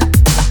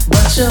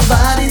 but your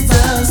body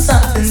does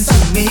something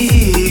to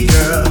me,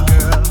 girl.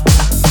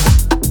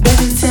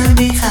 Baby, tell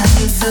me how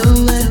you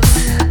do it,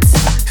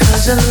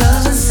 'cause your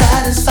love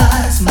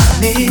satisfies my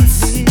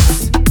needs.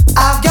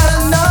 I've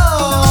gotta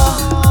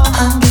know,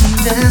 I'm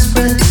getting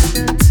desperate.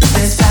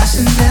 This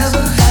passion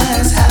never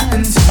has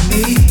happened to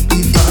me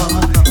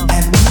before.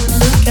 And when you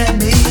look at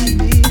me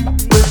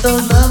with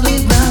those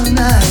lovely brown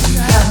eyes, you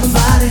have my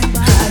body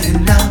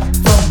crying out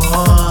for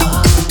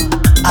more.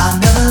 I'll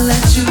never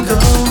let you go,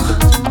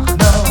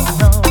 no.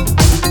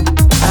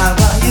 Now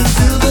while you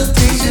do the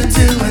things you're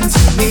doing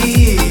to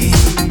me,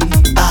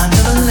 I'll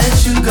never let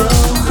you go,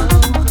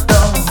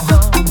 no.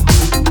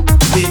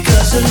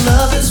 Because your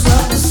love is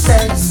what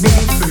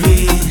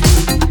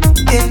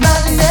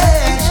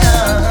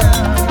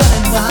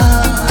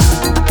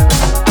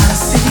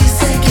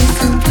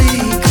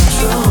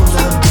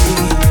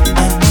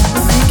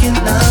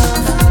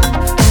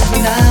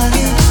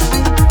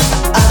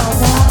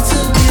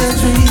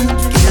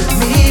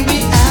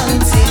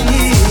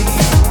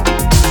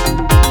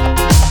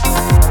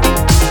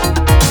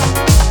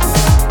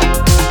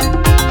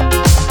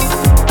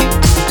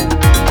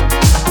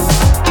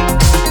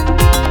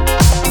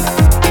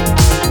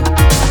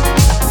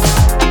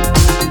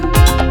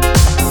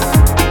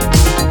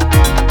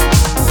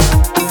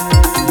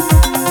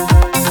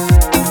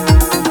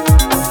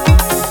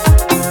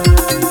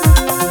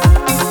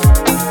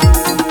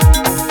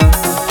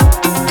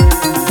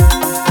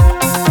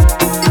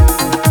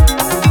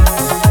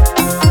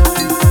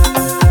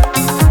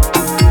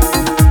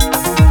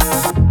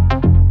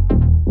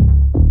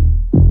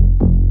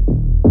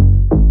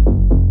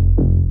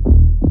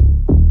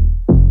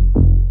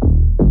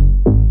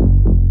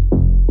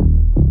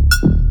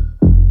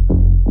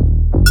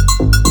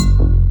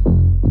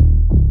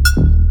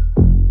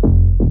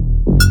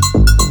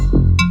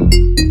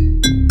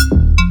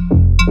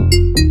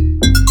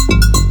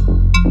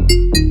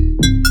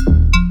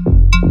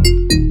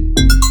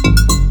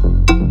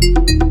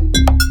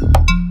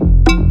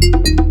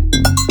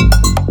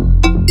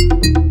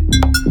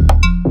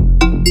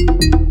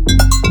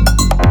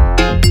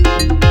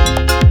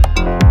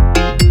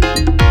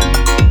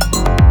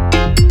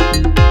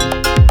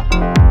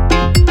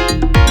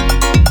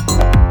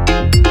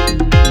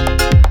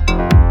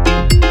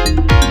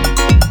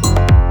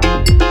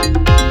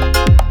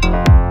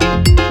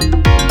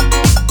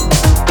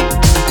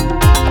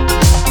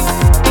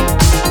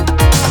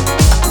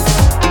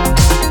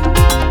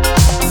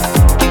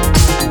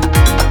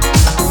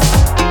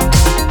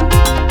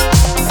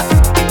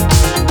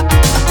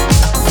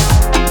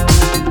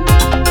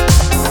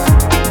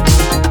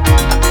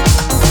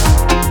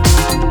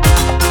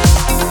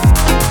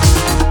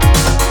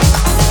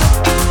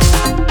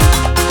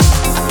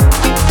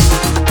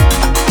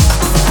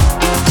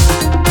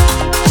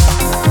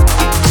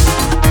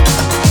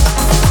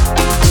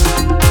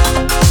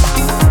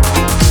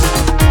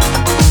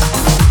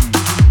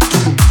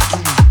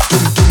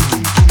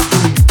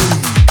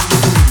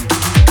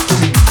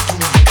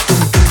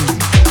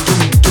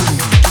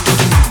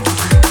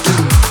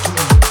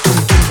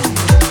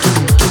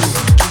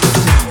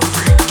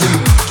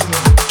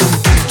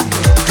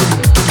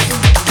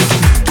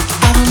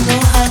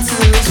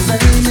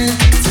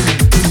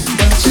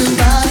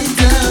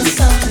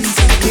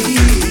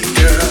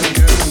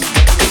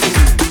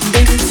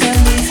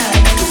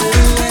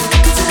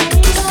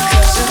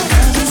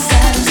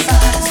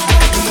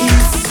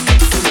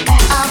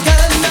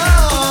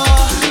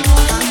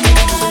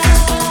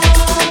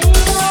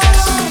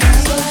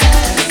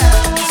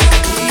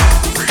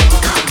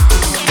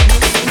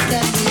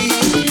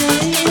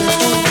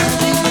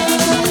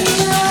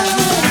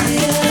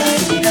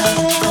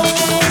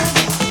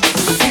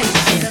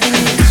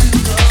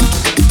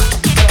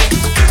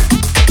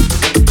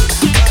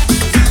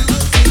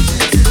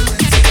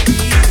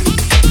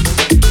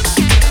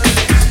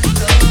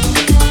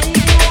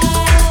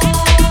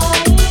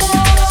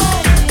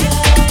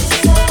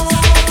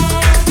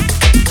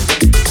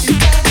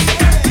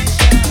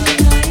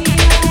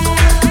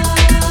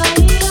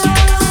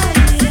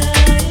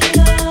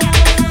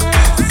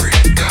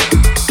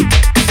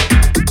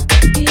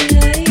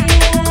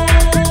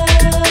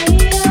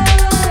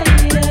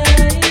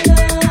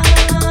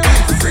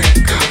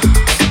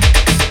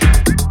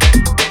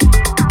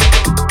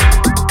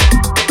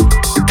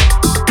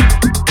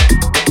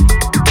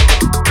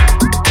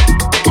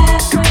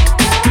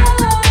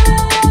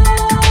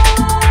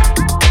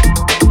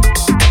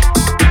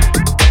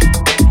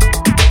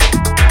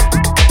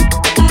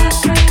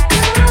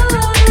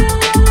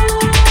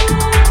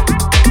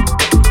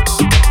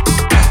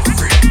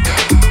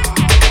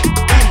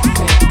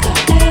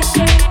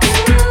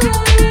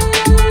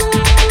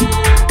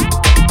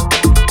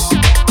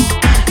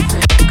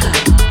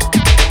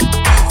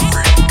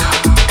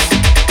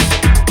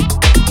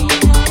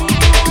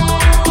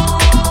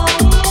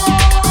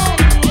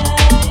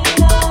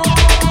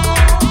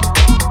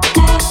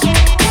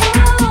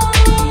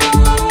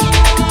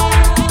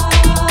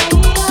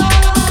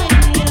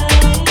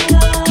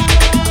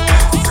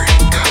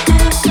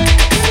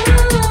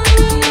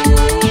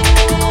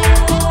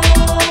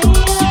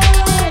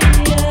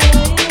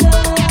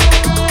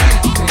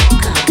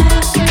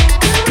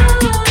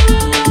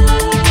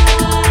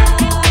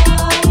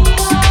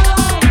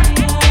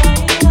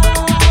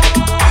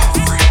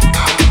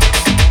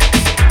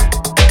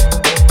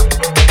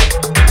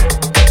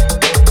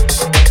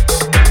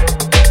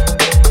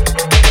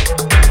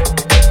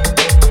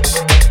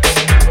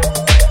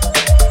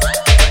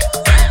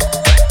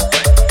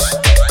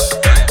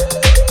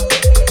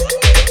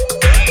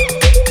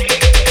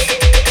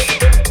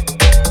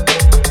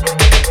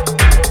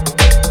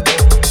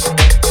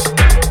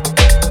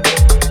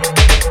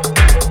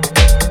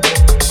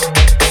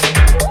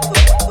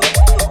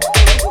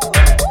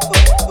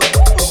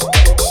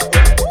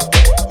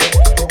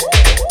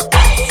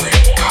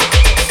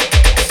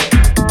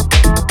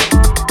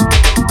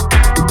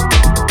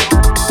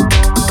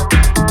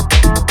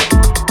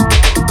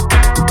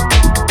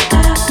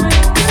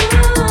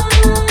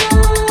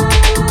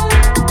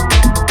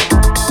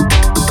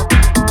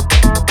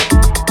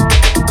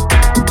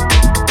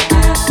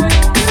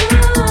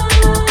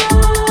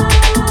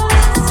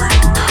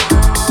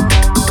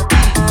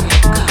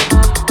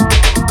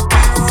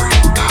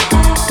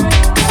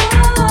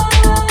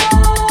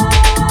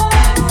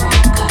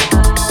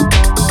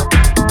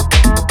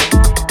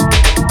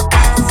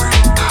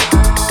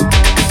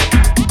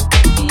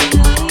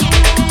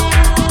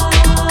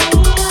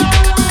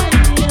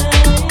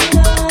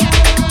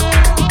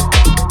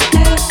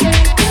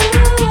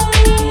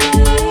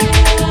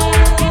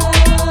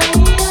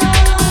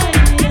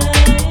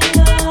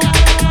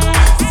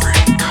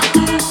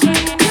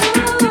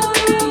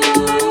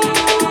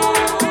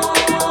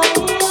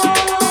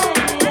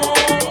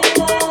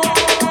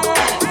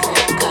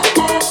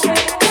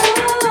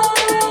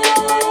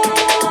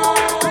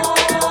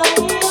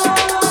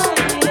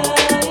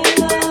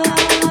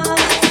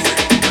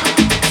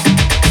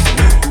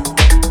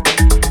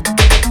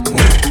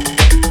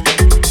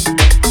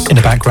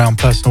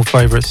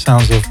favourite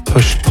sounds of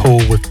push-pull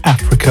with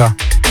Africa.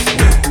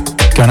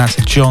 Going out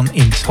to John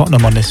in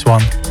Tottenham on this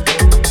one.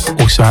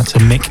 Also out to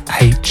Mick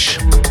H.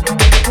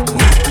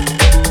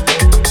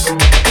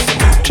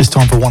 Just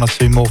time for one or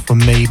two more from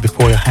me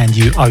before I hand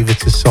you over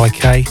to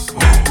Psyche.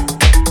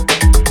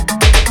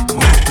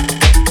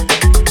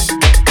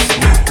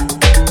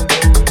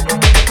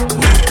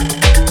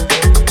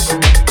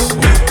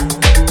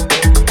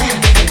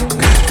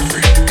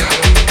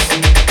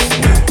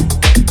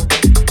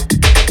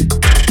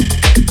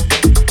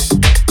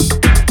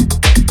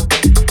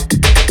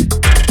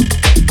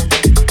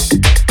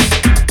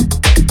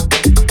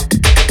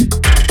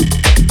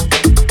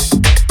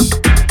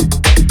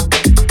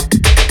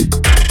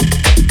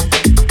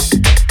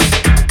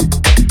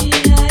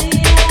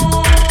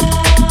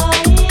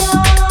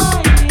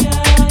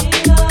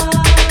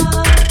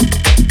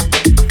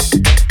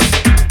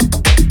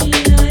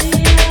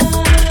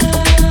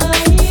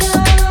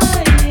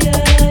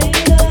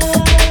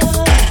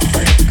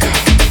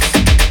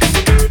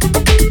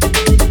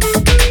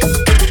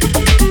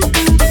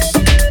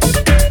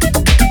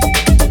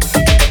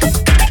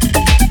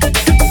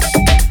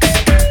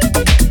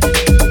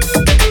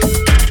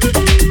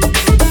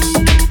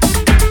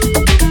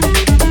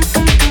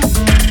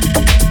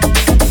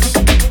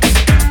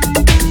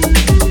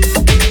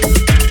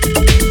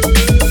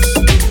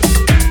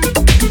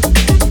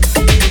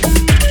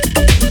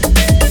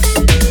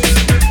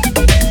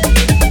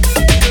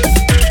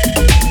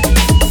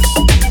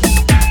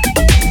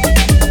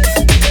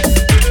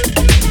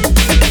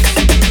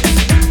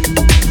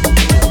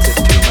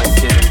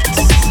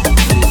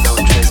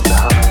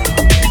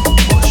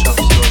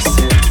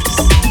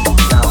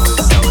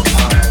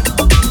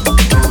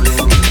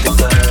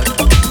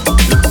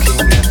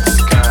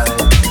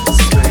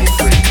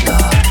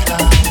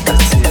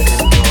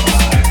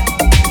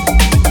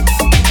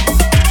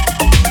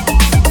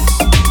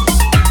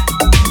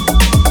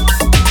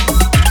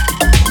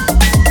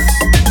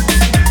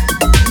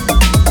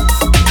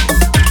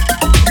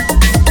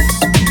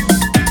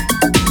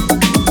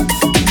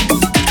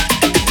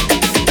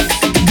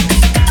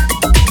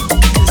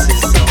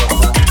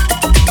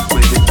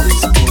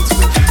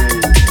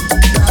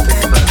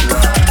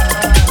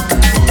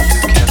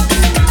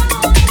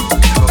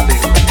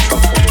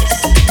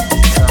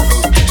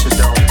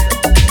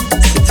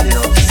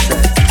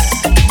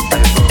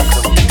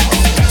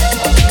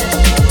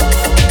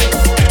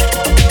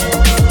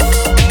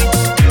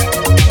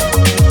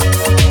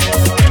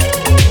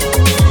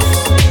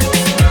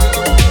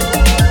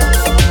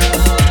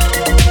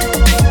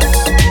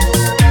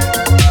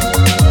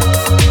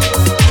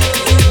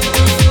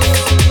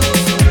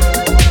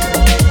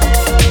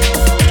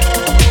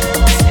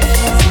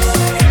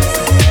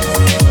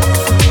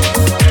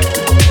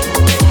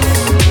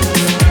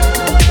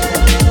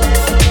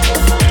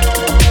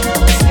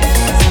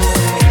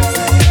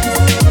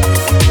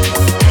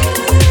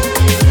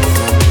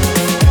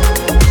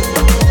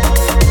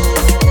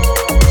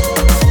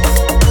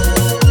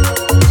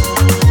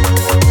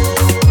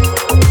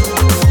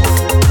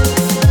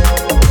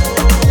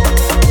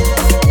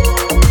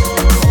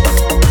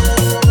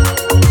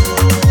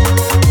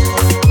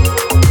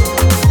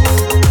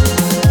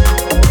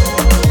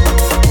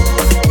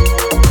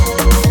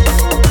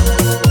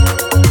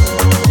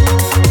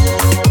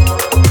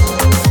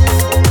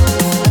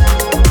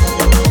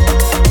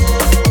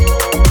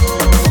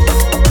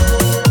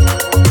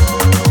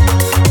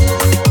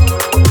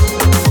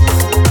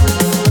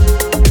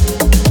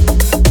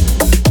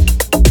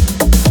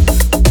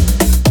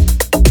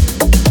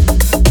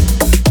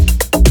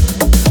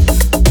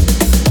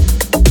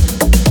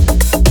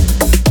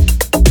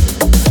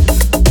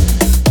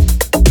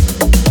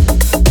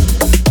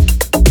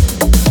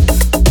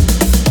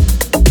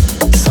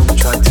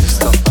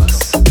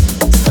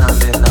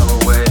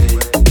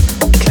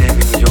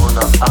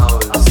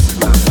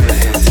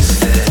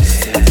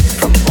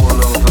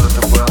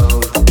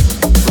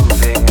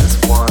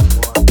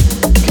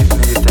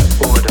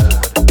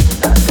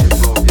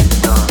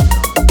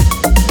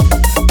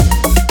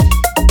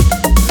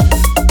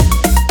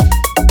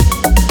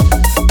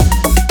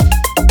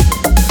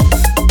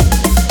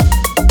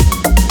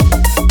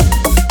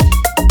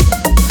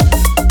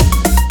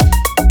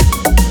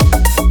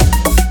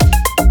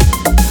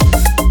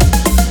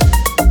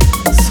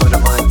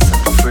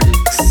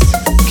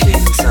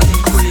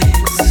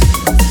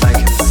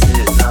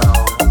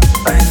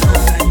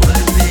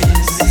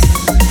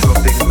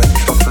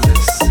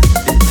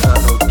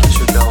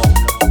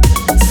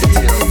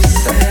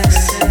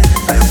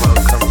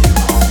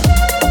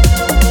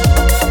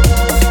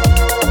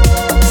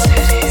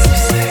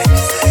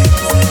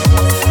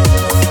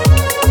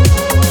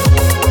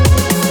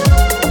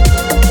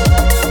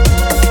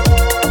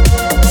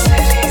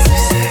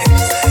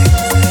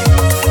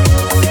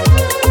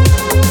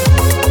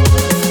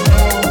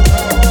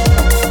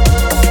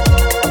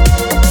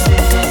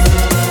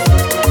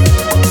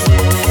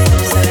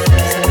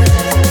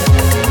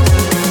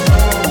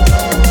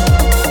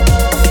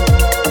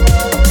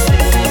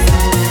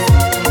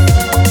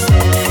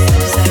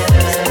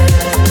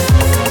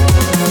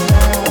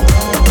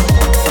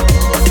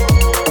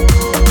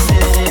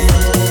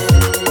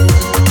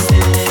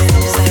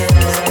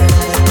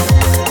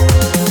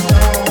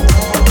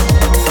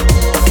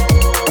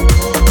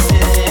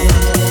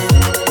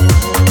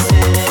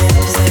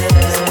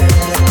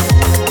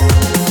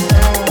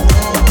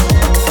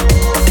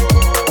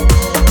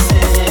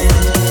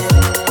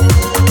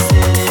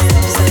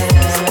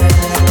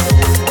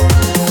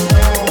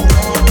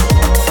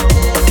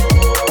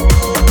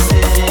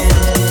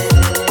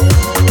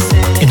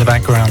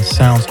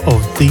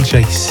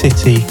 DJ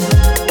City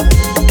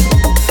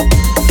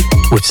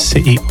with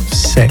City of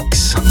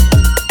Sex.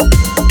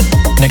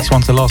 Next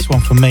one's the last one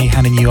from me,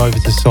 handing you over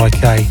to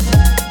Psyche.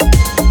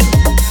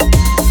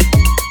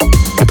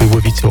 He'll be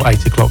with you till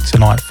 8 o'clock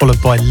tonight, followed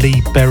by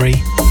Lee Berry.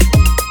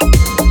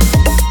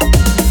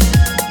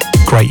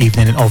 Great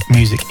evening of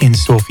music in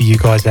store for you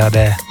guys out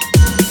there.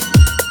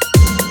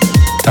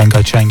 Don't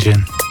go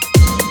changing.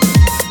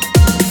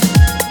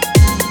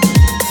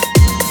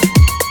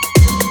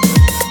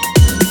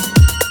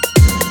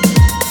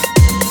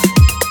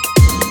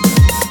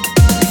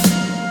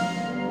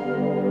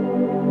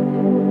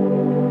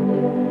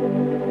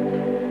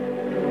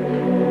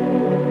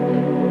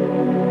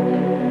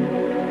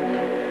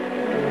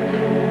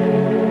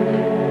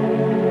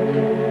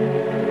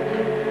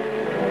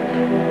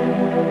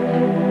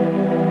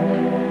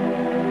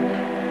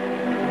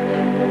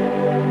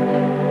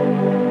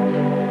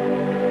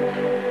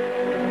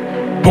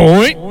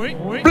 Point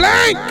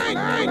blank.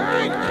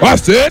 I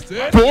said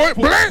point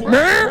blank,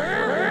 man.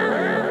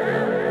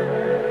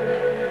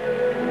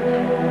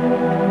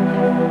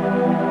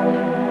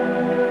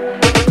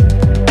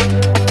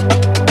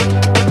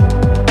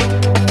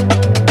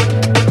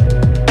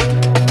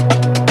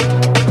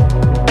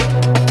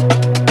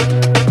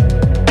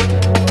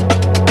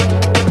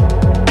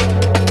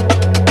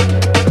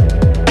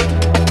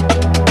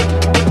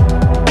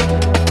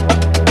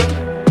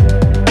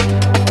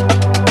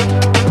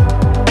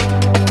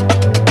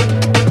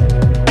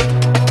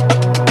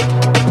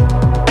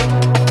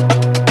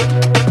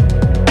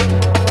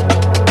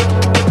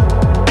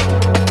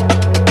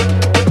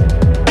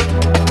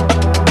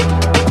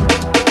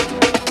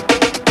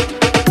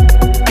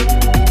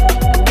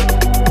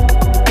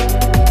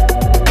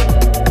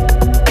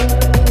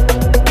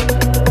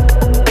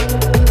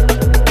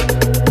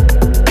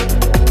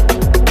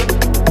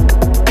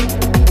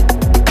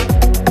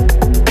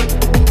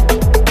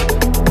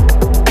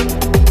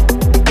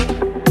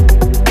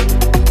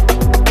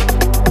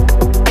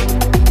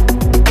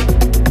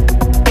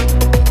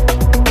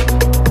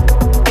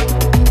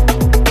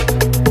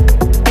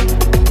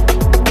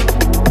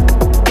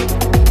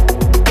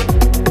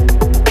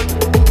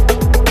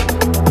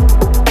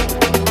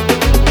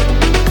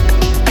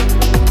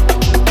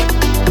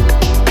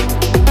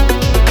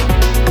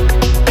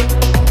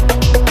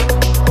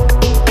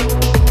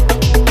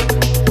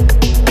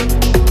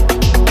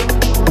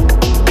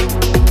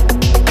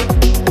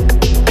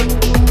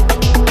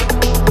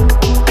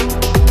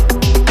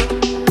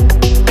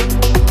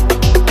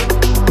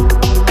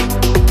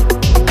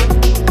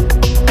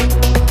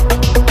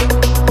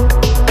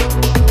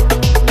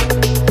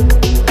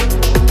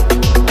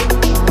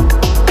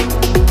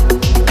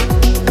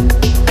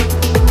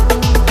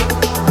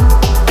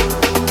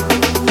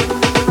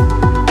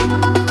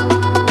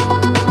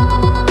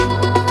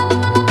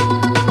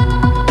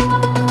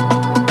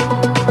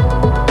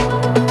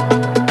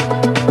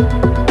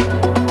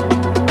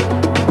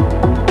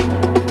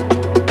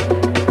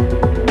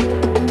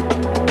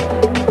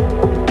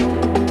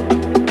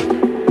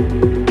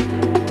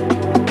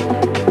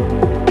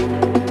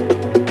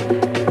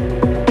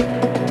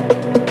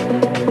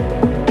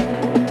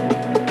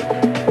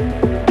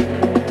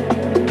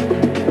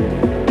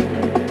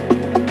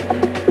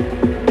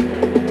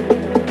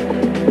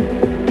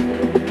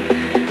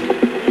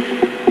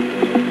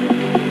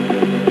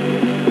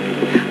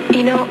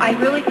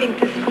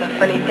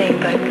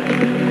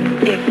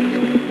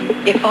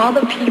 If all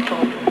the people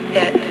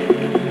that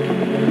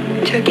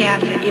took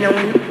acid,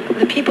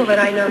 the people that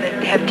I know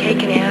that have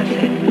taken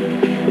acid,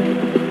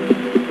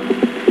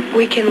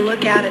 we can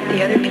look out at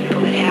the other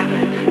people that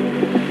haven't,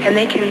 and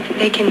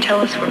they can tell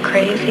us we're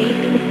crazy,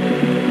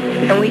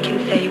 and we can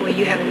say, well,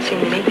 you haven't seen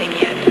anything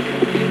yet,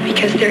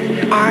 because there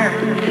are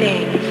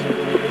things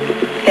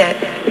that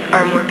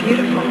are more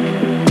beautiful.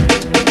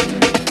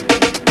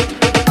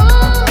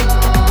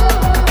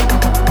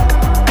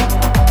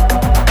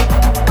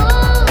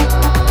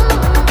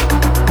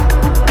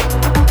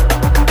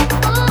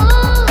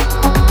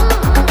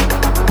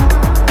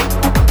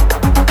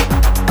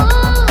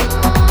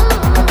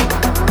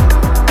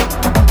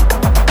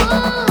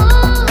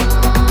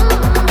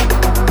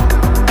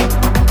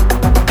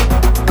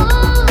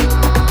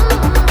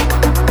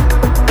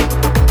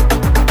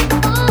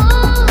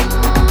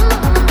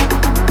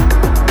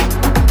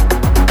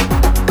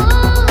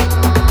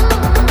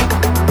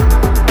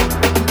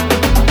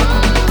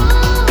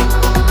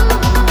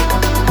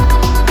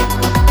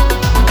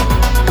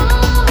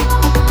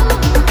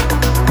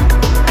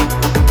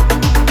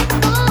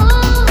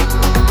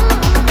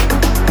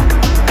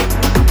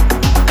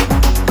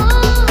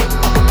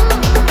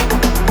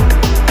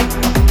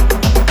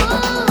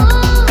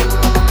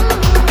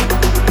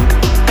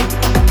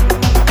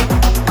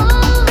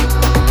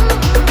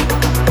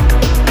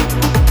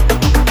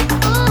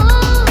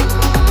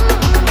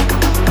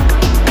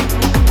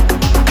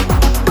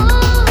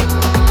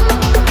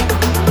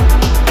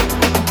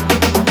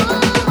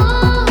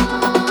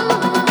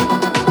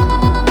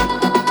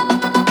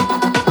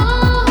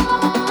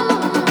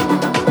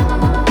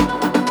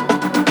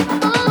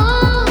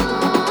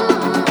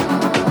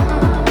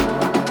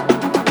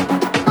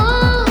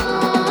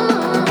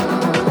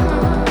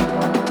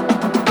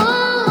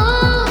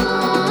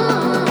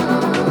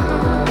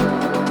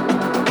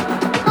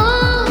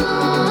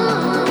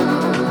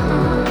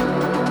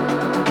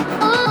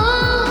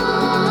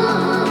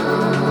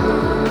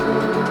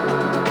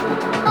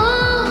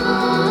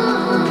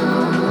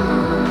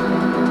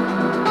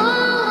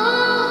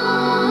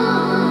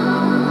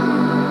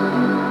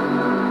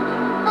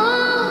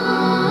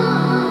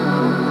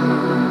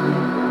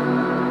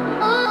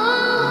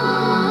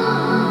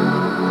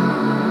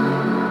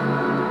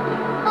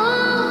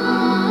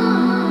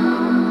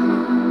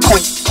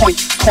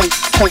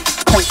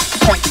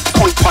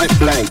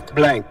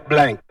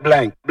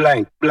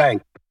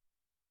 blank.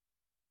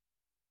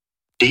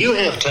 Do you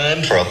have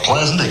time for a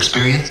pleasant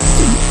experience?